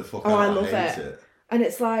creeps me the fuck out. I love hate it. And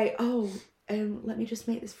it's like, let me just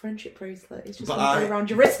make this friendship bracelet. It's just But going to go around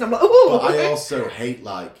your wrist. And I'm like, oh. But I also hate,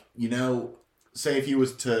 like, say if you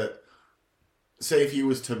was to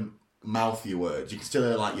mouth your words, you can still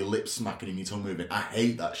hear like your lips smacking and your tongue moving. I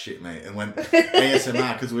hate that shit, mate. And when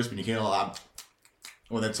ASMR, because whispering, you can hear like that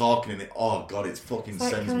when they're talking and oh god, it's fucking it's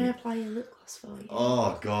like, sends can me. I apply your lip gloss for you?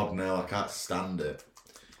 Oh god, no, I can't stand it.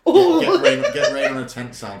 Oh. Get rain on a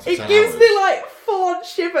tent sound for it 10 gives hours. me like full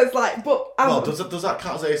shivers, like. But well, does that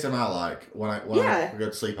count as ASMR? Like when I go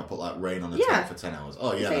to sleep, I put like rain on the tent for 10 hours.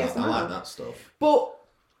 Oh yeah, I like that stuff. But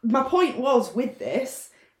my point was with this,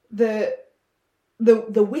 the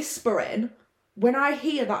whispering. When I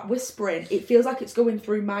hear that whispering, it feels like it's going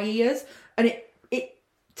through my ears, and it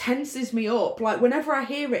tenses me up. Like whenever I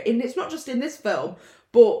hear it, and it's not just in this film,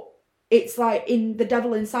 but it's like in The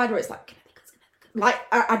Devil Inside, where it's like. Like,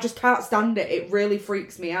 I just can't stand it. It really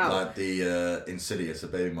freaks me out. Like the Insidious, a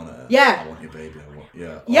baby monitor. Yeah. I want your baby.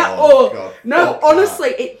 Yeah. God. No, honestly,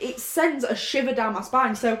 it sends a shiver down my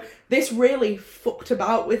spine. So this really fucked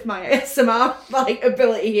about with my ASMR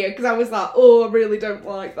ability here, because I was like, I really don't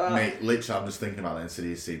like that. Mate, literally, I'm just thinking about the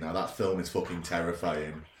Insidious scene now. That film is fucking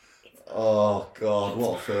terrifying. Oh God,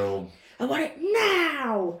 what a film! I want it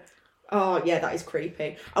now. Oh, yeah, that is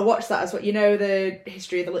creepy. I watched that as well. You know, the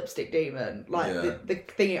History of the Lipstick Demon? The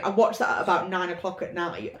thing. I watched that at about 9 o'clock at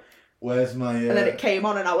night. Where's my... And then it came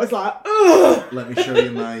on and I was like, ugh! Let me show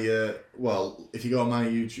you my... if you go on my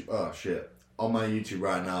YouTube... Oh, shit. On my YouTube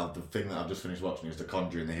right now, the thing that I've just finished watching is The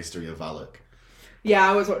Conjuring, the History of Valak.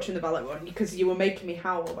 Yeah, I was watching the Valak one because you were making me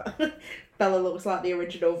howl. Bella looks like the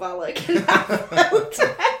original Valak. I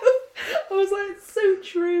was like, it's so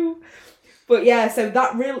true. But yeah, so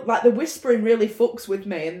that the whispering really fucks with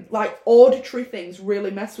me, and like auditory things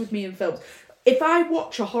really mess with me in films. If I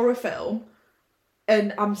watch a horror film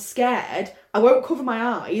and I'm scared, I won't cover my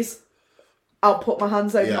eyes. I'll put my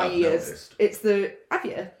hands over my ears. Noticed. Have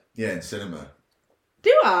you? Yeah, in cinema.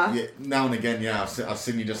 Do I? Yeah, now and again, yeah. I've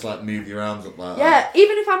seen you just like move your arms up like Yeah, that.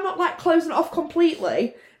 even if I'm not like closing it off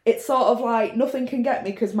completely, it's sort of like nothing can get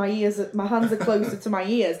me because my hands are closer to my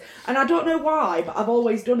ears. And I don't know why, but I've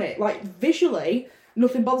always done it. Like visually,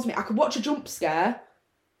 nothing bothers me. I could watch a jump scare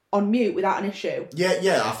on mute without an issue.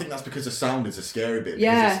 Yeah. I think that's because the sound is a scary bit. Because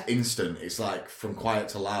Yeah. it's instant. It's like from quiet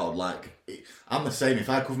to loud. I'm the same. If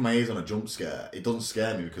I cover my ears on a jump scare, it doesn't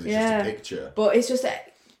scare me because it's just a picture. But it's just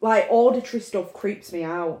like auditory stuff creeps me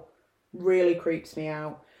out. Really creeps me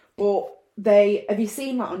out. But have you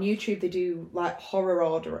seen that on YouTube? They do like horror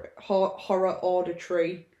auditory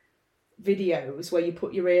videos where you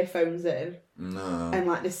put your earphones in. No. And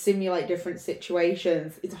like they simulate different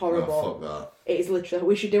situations. It's horrible. Oh, fuck that. It is literally.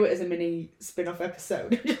 We should do it as a mini spin-off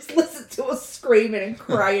episode. Just listen to us screaming and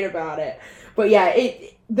crying about it. But yeah,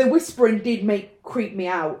 the whispering did creep me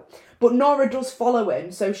out. But Nora does follow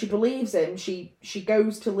him, so she believes him. She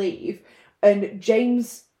goes to leave, and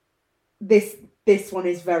James. This one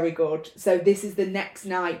is very good. So this is the next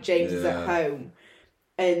night. James is at home,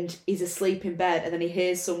 and he's asleep in bed, and then he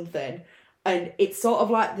hears something, and it's sort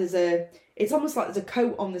of like it's almost like there's a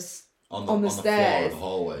coat on the stairs, floor of the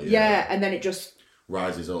hallway. Yeah, and then it just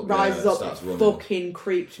rises up. Starts running. Fucking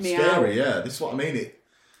creeped me out. Scary, yeah. This is what I mean.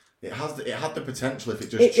 It had the potential if it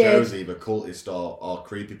just chose either cultist or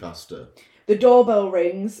creepypasta. The doorbell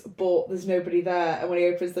rings, but there's nobody there. And when he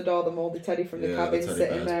opens the door, the mouldy teddy from the cabin's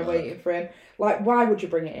sitting there waiting for him. Like, why would you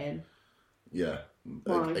bring it in? Yeah.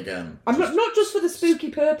 Why? Again. I'm not just for the spooky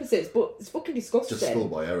purposes, but it's fucking disgusting. Just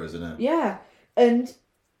schoolboy errors, isn't it? Yeah. And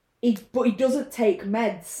he doesn't take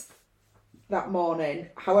meds that morning.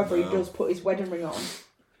 However, he does put his wedding ring on.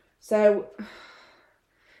 So,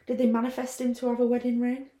 did they manifest him to have a wedding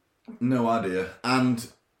ring? No idea. And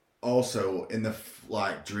also, in the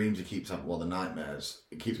dreams he keeps having, the nightmares,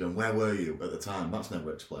 it keeps going, where were you at the time? That's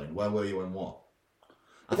never explained. Where were you and what?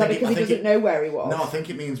 Is that because he doesn't know where he was? No, I think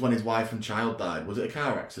it means when his wife and child died. Was it a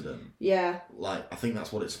car accident? Yeah. I think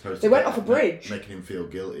that's what it's supposed to be. They went off a bridge. Making him feel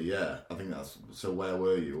guilty, yeah. I think that's... So where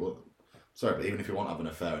were you? Well, sorry, but even if you want to have an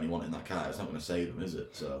affair and you want in that car, it's not going to save him, is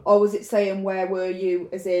it? So. Or was it saying, where were you,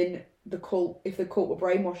 as in the cult, if the cult were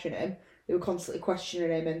brainwashing him, they were constantly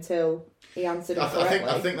questioning him until he answered it correctly.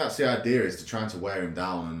 I think that's the idea, is to try to wear him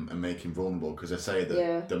down and make him vulnerable, because they say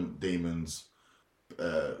that the demons...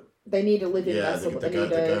 they need a living vessel, but they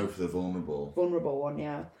go for the vulnerable one,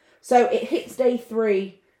 yeah. So it hits day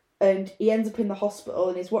 3, and he ends up in the hospital,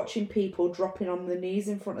 and he's watching people dropping on their knees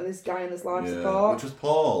in front of this guy in his life support. Which was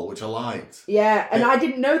Paul, which I liked. Yeah, and I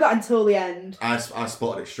didn't know that until the end. I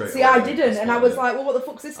spotted it straight away. See, I didn't, and I was like, well, what the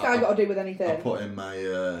fuck's this guy got to do with anything? I put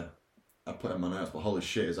in my notes, but holy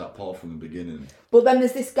shit, is that Paul from the beginning? But then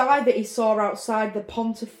there's this guy that he saw outside the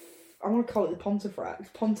I want to call it the Pontifex.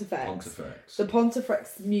 The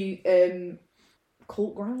Pontifex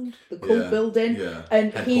cult ground, the cult building. Yeah.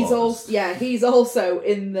 And he's also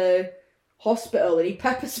in the hospital, and he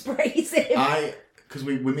pepper sprays him. Because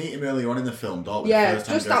we meet him earlier on in the film, don't we? Yeah,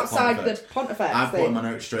 just outside the Pontifex. I put in my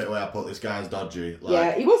notes straight away. I put, this guy's dodgy.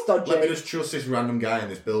 He was dodgy. Let me just trust this random guy in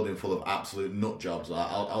this building full of absolute nut jobs.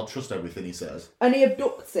 I'll trust everything he says. And he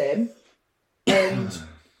abducts him, and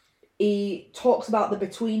he talks about the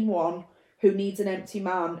between one who needs an empty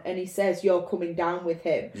man, and he says, you're coming down with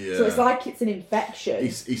him. Yeah. So it's like it's an infection. He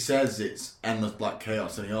says it's endless black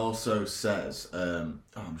chaos, and he also says, I'm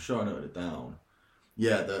sure I noted it down,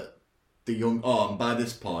 that the young... Oh, and by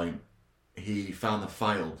this point, he found the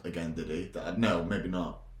file again, did he? No, maybe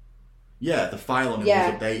not. Yeah, the file on it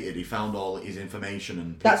was updated. He found all his information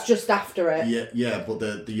and... That's just after it. Yeah, but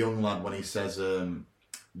the young lad, when he says...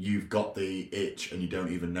 you've got the itch and you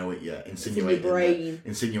don't even know it yet. Insinuating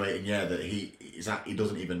that he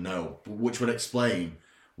doesn't even know, which would explain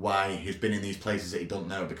why he's been in these places that he doesn't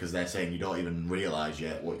know, because they're saying you don't even realise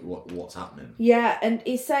yet what's happening. Yeah, and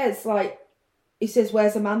he says,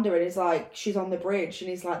 where's Amanda? And he's like, she's on the bridge. And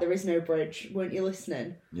he's like, there is no bridge. Weren't you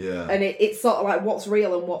listening? Yeah. And it's sort of like what's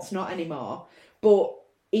real and what's not anymore. But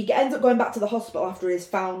he ends up going back to the hospital after he's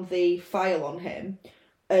found the file on him,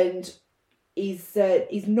 and he's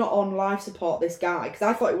not on life support, this guy, because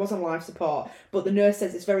I thought he was on life support, but the nurse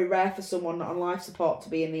says it's very rare for someone not on life support to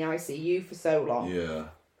be in the ICU for so long. Yeah.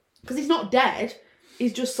 Because he's not dead,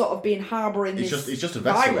 he's just sort of been harbouring this He's just a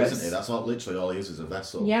vessel, virus. Isn't he? That's literally all he is a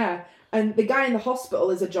vessel. Yeah, and the guy in the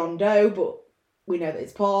hospital is a John Doe, but we know that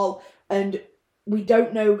it's Paul, and we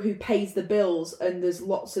don't know who pays the bills, and there's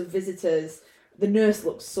lots of visitors. The nurse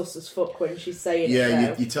looks sus as fuck when she's saying it.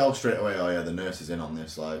 Yeah, you tell straight away, the nurse is in on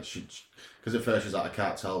this, because at first she's like, I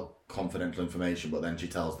can't tell confidential information, but then she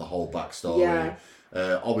tells the whole backstory. Yeah.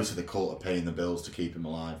 Obviously the cult are paying the bills to keep him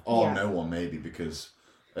alive. Or no one, maybe, because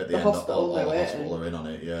At the end, hospital all know the it. hospital are in on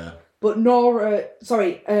it, yeah. But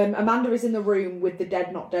Amanda is in the room with the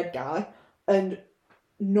dead, not dead guy, and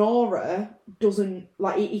Nora doesn't,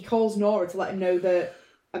 like, he calls Nora to let him know that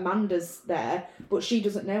Amanda's there, but she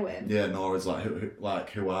doesn't know him. Yeah, Nora's like,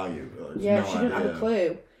 who are you? Yeah, she didn't have a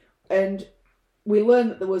clue. And we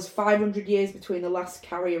learned that there was 500 years between the last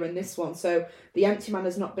carrier and this one, so the Empty Man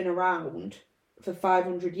has not been around for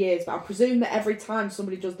 500 years, but I presume that every time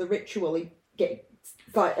somebody does the ritual, he gets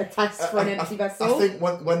like a test for an empty vessel. I think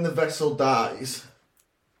when the vessel dies,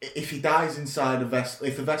 if he dies inside a vessel,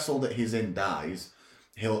 if the vessel that he's in dies,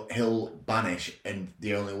 he'll banish, and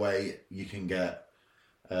the only way you can get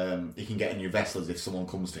he can get a new vessel is if someone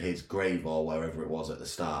comes to his grave or wherever it was at the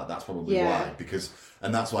start. That's probably why,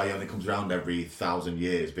 and that's why he only comes around every 1,000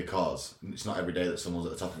 years, because it's not every day that someone's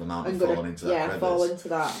at the top of a mountain falling into that crevice. Fall into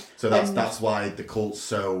that. So that's why the cult's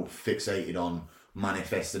so fixated on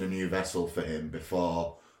manifesting a new vessel for him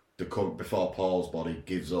before Paul's body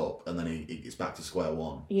gives up, and then he gets back to square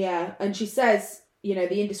one. Yeah, and she says,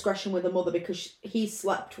 the indiscretion with her mother, because he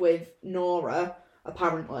slept with Nora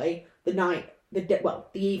apparently the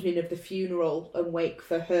evening of the funeral and wake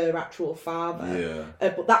for her actual father.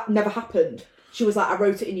 Yeah. But that never happened. She was like, I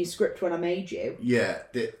wrote it in your script when I made you. Yeah.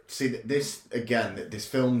 This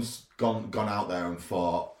film's gone out there and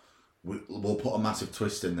thought, we'll put a massive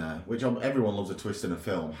twist in there, which everyone loves a twist in a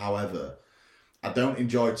film. However, I don't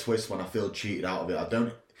enjoy twists when I feel cheated out of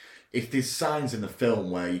it. If there's signs in the film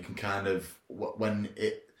where you can kind of, at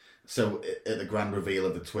the grand reveal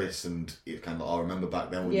of the twist, and it's kind of, I remember back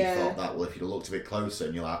then when you thought that, well, if you'd looked a bit closer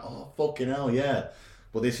and you're like, oh, fucking hell, yeah.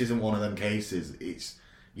 But this isn't one of them cases. It's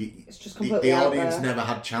just completely the out audience there. never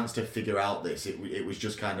had a chance to figure out this. It was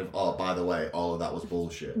just kind of, oh, by the way, all of that was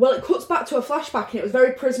bullshit. Well, it cuts back to a flashback, and it was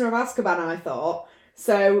very Prisoner of Azkaban, I thought.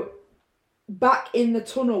 So, back in the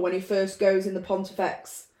tunnel when he first goes in the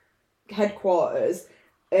Pontifex headquarters,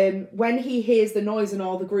 when he hears the noise and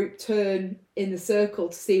all the group turn in the circle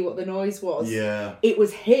to see what the noise was, it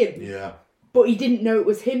was him. Yeah. But he didn't know it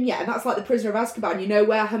was him yet, and that's like the Prisoner of Azkaban,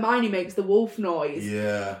 where Hermione makes the wolf noise.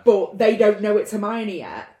 Yeah. But they don't know it's Hermione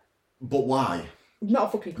yet. But why? Not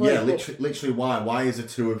a fucking clue. Yeah, literally why? Why is the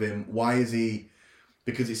two of him? Why is he?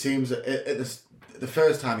 Because it seems that at the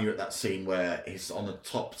first time you're at that scene where he's on the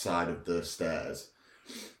top side of the stairs,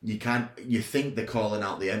 you think they're calling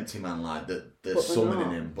out the Empty Man, like that they're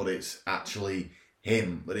summoning him, but it's actually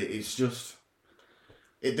him. But it's just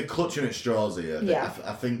the clutching at straws here. Yeah.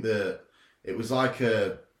 I think that it was like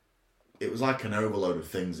an overload of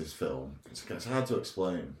things. This film, it's hard to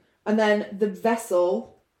explain. And then the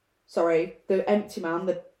Empty Man,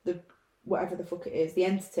 the whatever the fuck it is, the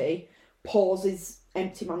entity pours his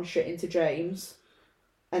Empty Man shit into James,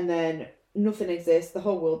 and then nothing exists. The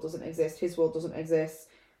whole world doesn't exist. His world doesn't exist.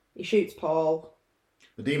 He shoots Paul.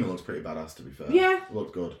 The demon looks pretty badass, to be fair. Yeah. It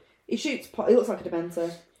looked good. He shoots Paul. He looks like a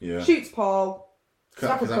Dementor. Yeah. Shoots Paul.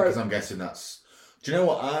 Because I'm guessing that's... Do you know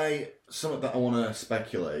what something that I want to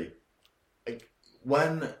speculate?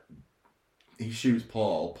 When he shoots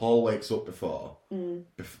Paul wakes up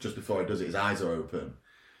just before he does it, his eyes are open.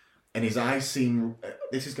 And his eyes seem...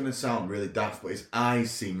 This is going to sound really daft, but his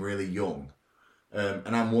eyes seem really young.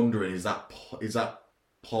 And I'm wondering, is that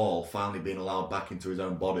Paul finally being allowed back into his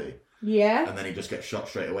own body? Yeah. And then he just gets shot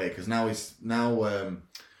straight away, because now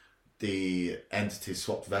the entity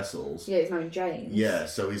swapped vessels. Yeah, he's now James. Yeah,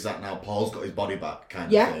 so is that now Paul's got his body back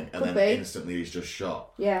kind of thing, and then instantly he's just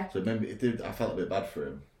shot. Yeah. So maybe I felt a bit bad for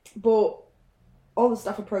him. But all the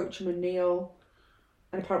staff approach him and kneel,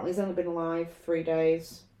 and apparently he's only been alive 3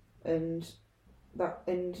 days, and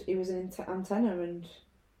he was an antenna, and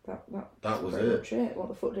that was pretty much it. What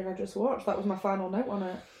the fuck did I just watch? That was my final note on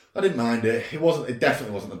it. I didn't mind it. It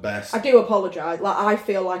definitely wasn't the best. I do apologise. I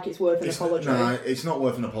feel like it's worth an apology. No, it's not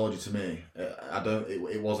worth an apology to me.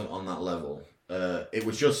 It wasn't on that level. It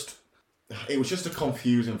was just a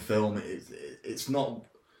confusing film. It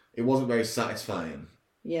wasn't very satisfying.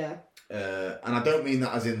 Yeah. And I don't mean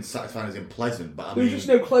that as in satisfying as in pleasant, but there was just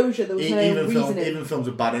no closure. There was no reasoning. Even films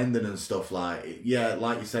with bad ending and stuff, like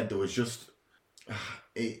you said, there was just.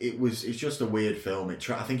 It's just a weird film.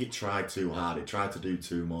 I think it tried too hard. It tried to do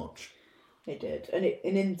too much. It did, and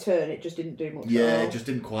in turn, it just didn't do much. Yeah, at all. it just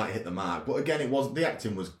didn't quite hit the mark. But again, the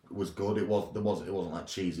acting was good. It wasn't like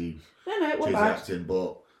cheesy. No, it wasn't cheesy bad. acting,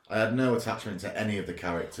 but I had no attachment to any of the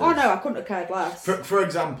characters. Oh no, I couldn't have cared less. For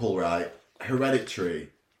example, right, Hereditary,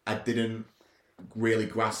 I didn't really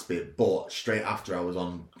grasp it, but straight after I was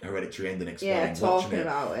on Hereditary Ending Explained, watching it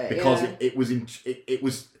about it because yeah. it was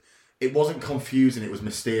it wasn't confusing, it was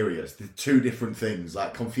mysterious. The two different things.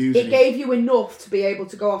 Like, confusing... It gave you enough to be able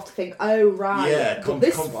to go off to think, oh, right. Yeah, but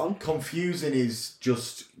this one... confusing is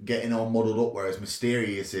just getting all muddled up, whereas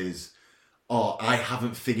mysterious is, oh, I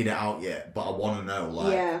haven't figured it out yet, but I want to know.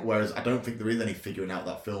 Like, Yeah. Whereas I don't think there is any figuring out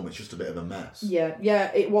that film. It's just a bit of a mess.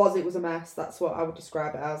 Yeah, it was a mess. That's what I would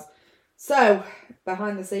describe it as. So,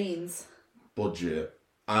 behind the scenes. Budget.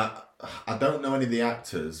 I don't know any of the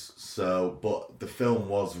actors, but the film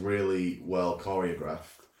was really well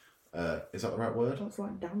choreographed. Is that the right word? That's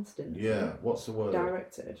like danced in. Yeah. What's the word?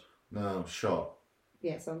 Directed. No, shot.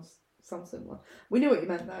 Yeah, sounds similar. We knew what you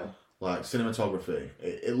meant though. Like cinematography.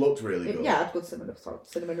 It looked really good. Yeah, it had good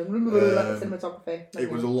cinematography. It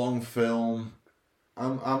was a long film.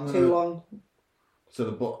 I'm gonna, Too long.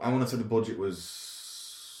 So I want to say the budget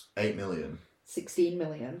was 8 million. 16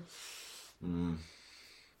 million.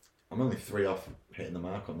 I'm only 3 off hitting the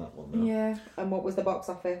mark on that one though. Yeah. And what was the box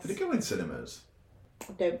office? Did it go in cinemas?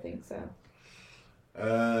 I don't think so.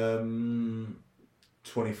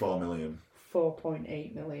 24 million.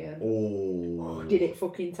 4.8 million. Oh. Did it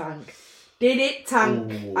fucking tank? Did it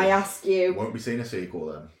tank? Ooh. I ask you. Won't be seeing a sequel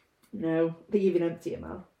then. No, the even emptier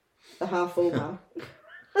man. The half full man.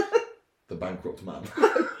 The bankrupt man.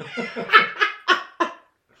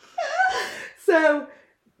 So,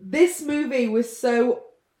 this movie was so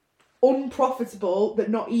unprofitable that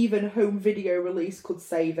not even home video release could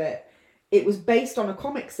save it. It was based on a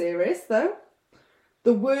comic series, though.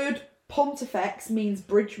 The word Pontifex means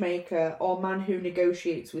bridge maker or man who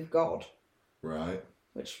negotiates with God. Right.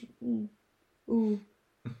 Which, we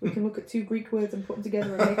can look at 2 Greek words and put them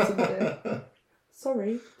together and make something.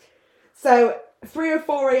 Sorry. So,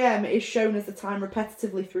 3:04 a.m. is shown as the time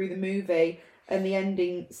repetitively through the movie, and the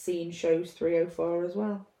ending scene shows 3:04 as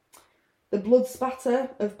well. The blood spatter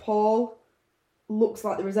of Paul looks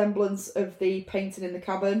like the resemblance of the painting in the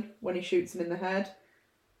cabin when he shoots him in the head.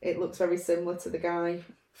 It looks very similar to the guy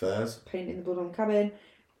Fairs. painting the blood on the cabin.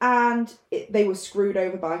 And they were screwed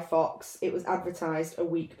over by Fox. It was advertised a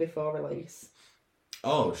week before release.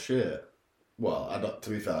 Oh, shit. Well, to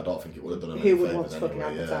be fair, I don't think it would have done Who any would want favours to fucking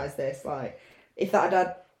anyway, advertise this? Like, if that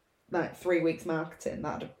had like 3 weeks marketing,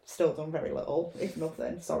 that'd have still done very little, if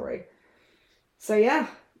nothing. Sorry. So yeah,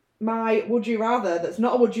 my would you rather, that's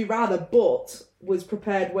not a would you rather, but was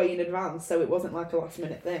prepared way in advance, so it wasn't like a last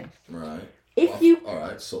minute thing. Right.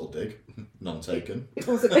 Alright, subtle dig. None taken. It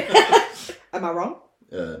wasn't. Am I wrong?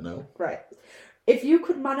 No. Right. If you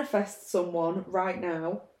could manifest someone right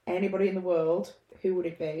now, anybody in the world, who would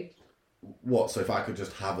it be? What, so if I could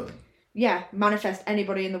just have them? Yeah, manifest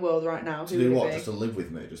anybody in the world right now. To who do would what? it be? Just to live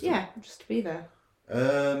with me? Just to be there.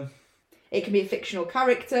 It can be a fictional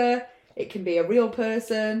character. It can be a real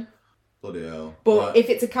person. Bloody hell. But right. if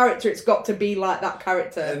it's a character, it's got to be like that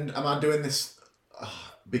character. And am I doing this...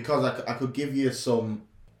 because I could give you some...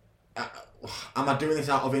 am I doing this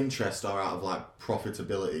out of interest or out of, like,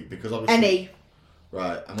 profitability? Because obviously... Any.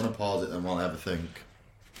 Right, I'm going to pause it then while I have a think.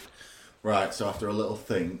 Right, so after a little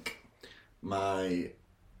think, the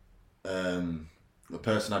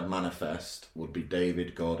person I'd manifest would be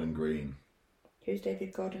David Gordon Green. Who's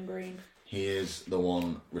David Gordon Green? He is the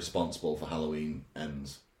one responsible for Halloween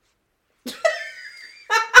Ends.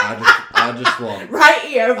 I just want... Right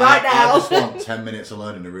here, right now. I just want 10 minutes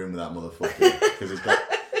alone in a room with that motherfucker. Because he's got...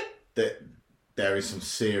 There is some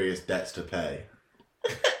serious debts to pay.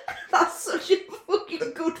 That's such a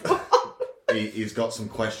fucking good one. He's got some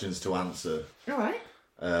questions to answer. Alright.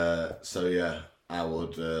 So yeah, I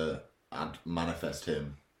would... I'd manifest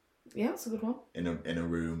him. Yeah, that's a good one. In a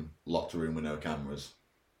room, locked room with no cameras.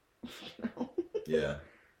 No. Yeah.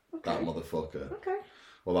 Okay. That motherfucker. Okay.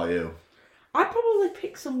 What about you? I'd probably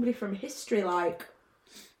pick somebody from history, like...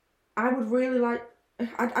 I would really like...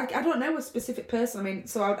 I don't know a specific person, I mean,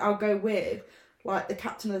 so I'll go with, like, the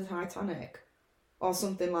captain of the Titanic. Or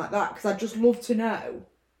something like that, because I'd just love to know,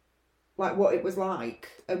 like, what it was like.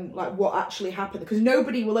 And, like, what actually happened. Because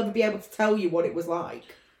nobody will ever be able to tell you what it was like.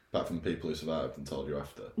 Apart from people who survived and told you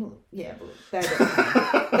after. Well, yeah, but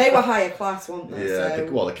they were higher class, weren't they? Yeah,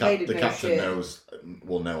 so the captain shit.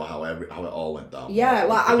 will know how it all went down. Yeah,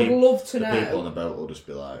 like I would love to know. The people on the boat will just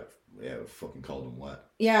be like, yeah, we're fucking cold and wet.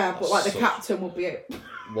 Yeah, but like the such- captain would be.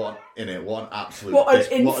 What an absolute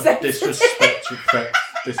What an what a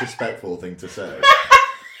disrespectful thing to say.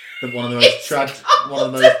 One of the most tragic. One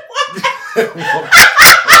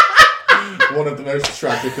of the most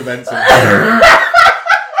tragic events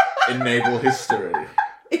in naval history.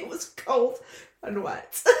 It was cold and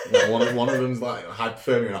wet. No, one of them's like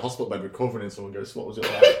hypothermia in a hospital bed recovering, and someone goes, "What was it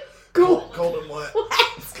like?" Cold and wet.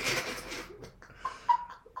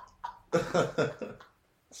 Wet.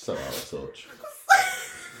 So out of touch.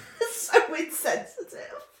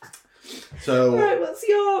 insensitive. So, Right, what's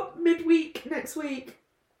your midweek next week?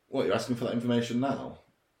 what, you're asking for that information now?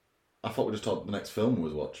 I thought we just told the next film we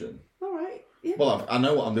was watching. All right. Yeah. Well, I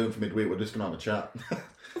know what I'm doing for midweek. We're just going to have a chat.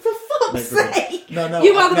 For fuck's sake! No,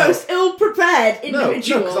 You are the no. most ill-prepared No,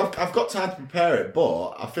 individual. because I've got time to prepare it,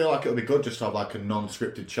 but I feel like it would be good just to have like a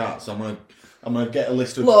non-scripted chat. So I'm gonna get a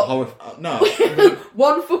list of Look. horror. No, I'm gonna,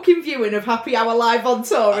 One fucking viewing of Happy Hour live on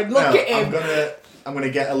tour and look no, at him. I'm gonna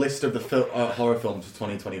get a list of the horror films for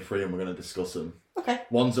 2023, and we're gonna discuss them. Okay.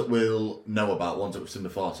 Ones that we'll know about, ones that we've seen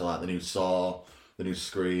before, so like the new Saw, the new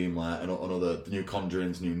Scream, like another the new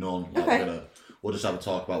Conjurings, new Nun. Like Okay. we'll just have a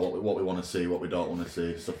talk about what we want to see, what we don't want to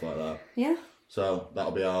see, stuff like that. Yeah. So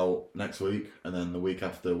that'll be out next week, and then the week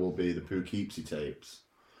after will be the Poughkeepsie tapes.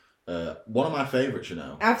 One of my favourites, you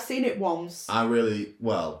know. I've seen it once.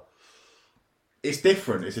 It's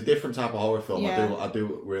different. It's a different type of horror film. Yeah. I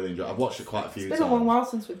do really enjoy. I've watched it quite a few It's times. been a long while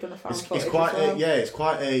since we've done a found footage. It's quite as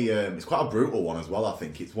well. it's quite a brutal one as well. I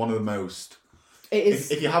think it's one of the most. It is.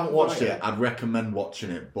 If you haven't watched right. it, I'd recommend watching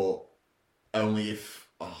it, but only if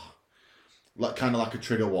like kind of like a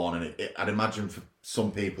trigger warning. I'd imagine for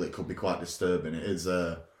some people it could be quite disturbing. It is.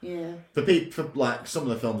 Yeah. For like some of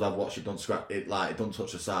the films I've watched, it don't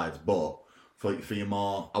touch the sides, but for your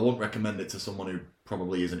more, I wouldn't recommend it to someone who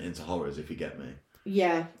probably isn't into horrors. If you get me,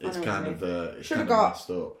 Yeah. it's I know kind what you mean. of it's Should've kind got- of messed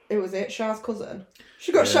up. It was it. Shah's cousin.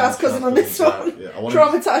 She got Yeah, Shah's cousin on this Shah's one. cousin, yeah. I wanted-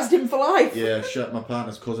 Traumatized him for life. Yeah, my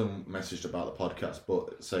partner's cousin messaged about the podcast,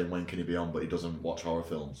 but saying when can he be on, but he doesn't watch horror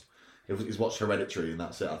films. He's watched Hereditary and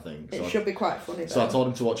that's it, I think. It should be quite funny. So I though. told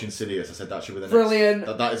him to watch Insidious. I said that should be the next. Brilliant.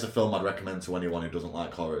 That is a film I'd recommend to anyone who doesn't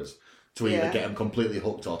like horrors. To either Yeah. get him completely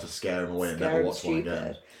hooked or to scare him away and Scared never watch one stupid.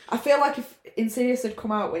 again. I feel like if Insidious had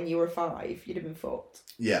come out when you were 5, you'd have been fucked.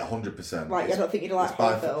 Yeah, 100%. Like, I don't think you'd like it's by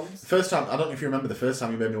horror films. The first time, I don't know if you remember, the first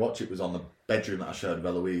time you made me watch it was on the bedroom that I shared with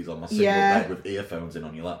Eloise on my single Yeah. bed with earphones in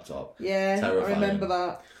on your laptop. Yeah, Terrifying. I remember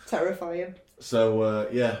that. Terrifying. So,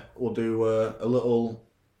 we'll do a little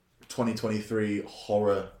 2023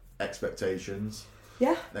 horror expectations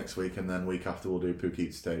Yeah. next week, and then week after we'll do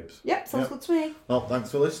Poughkeepsie tapes. Yep, sounds Yep. good to me. Well, thanks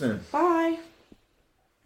for listening. Bye.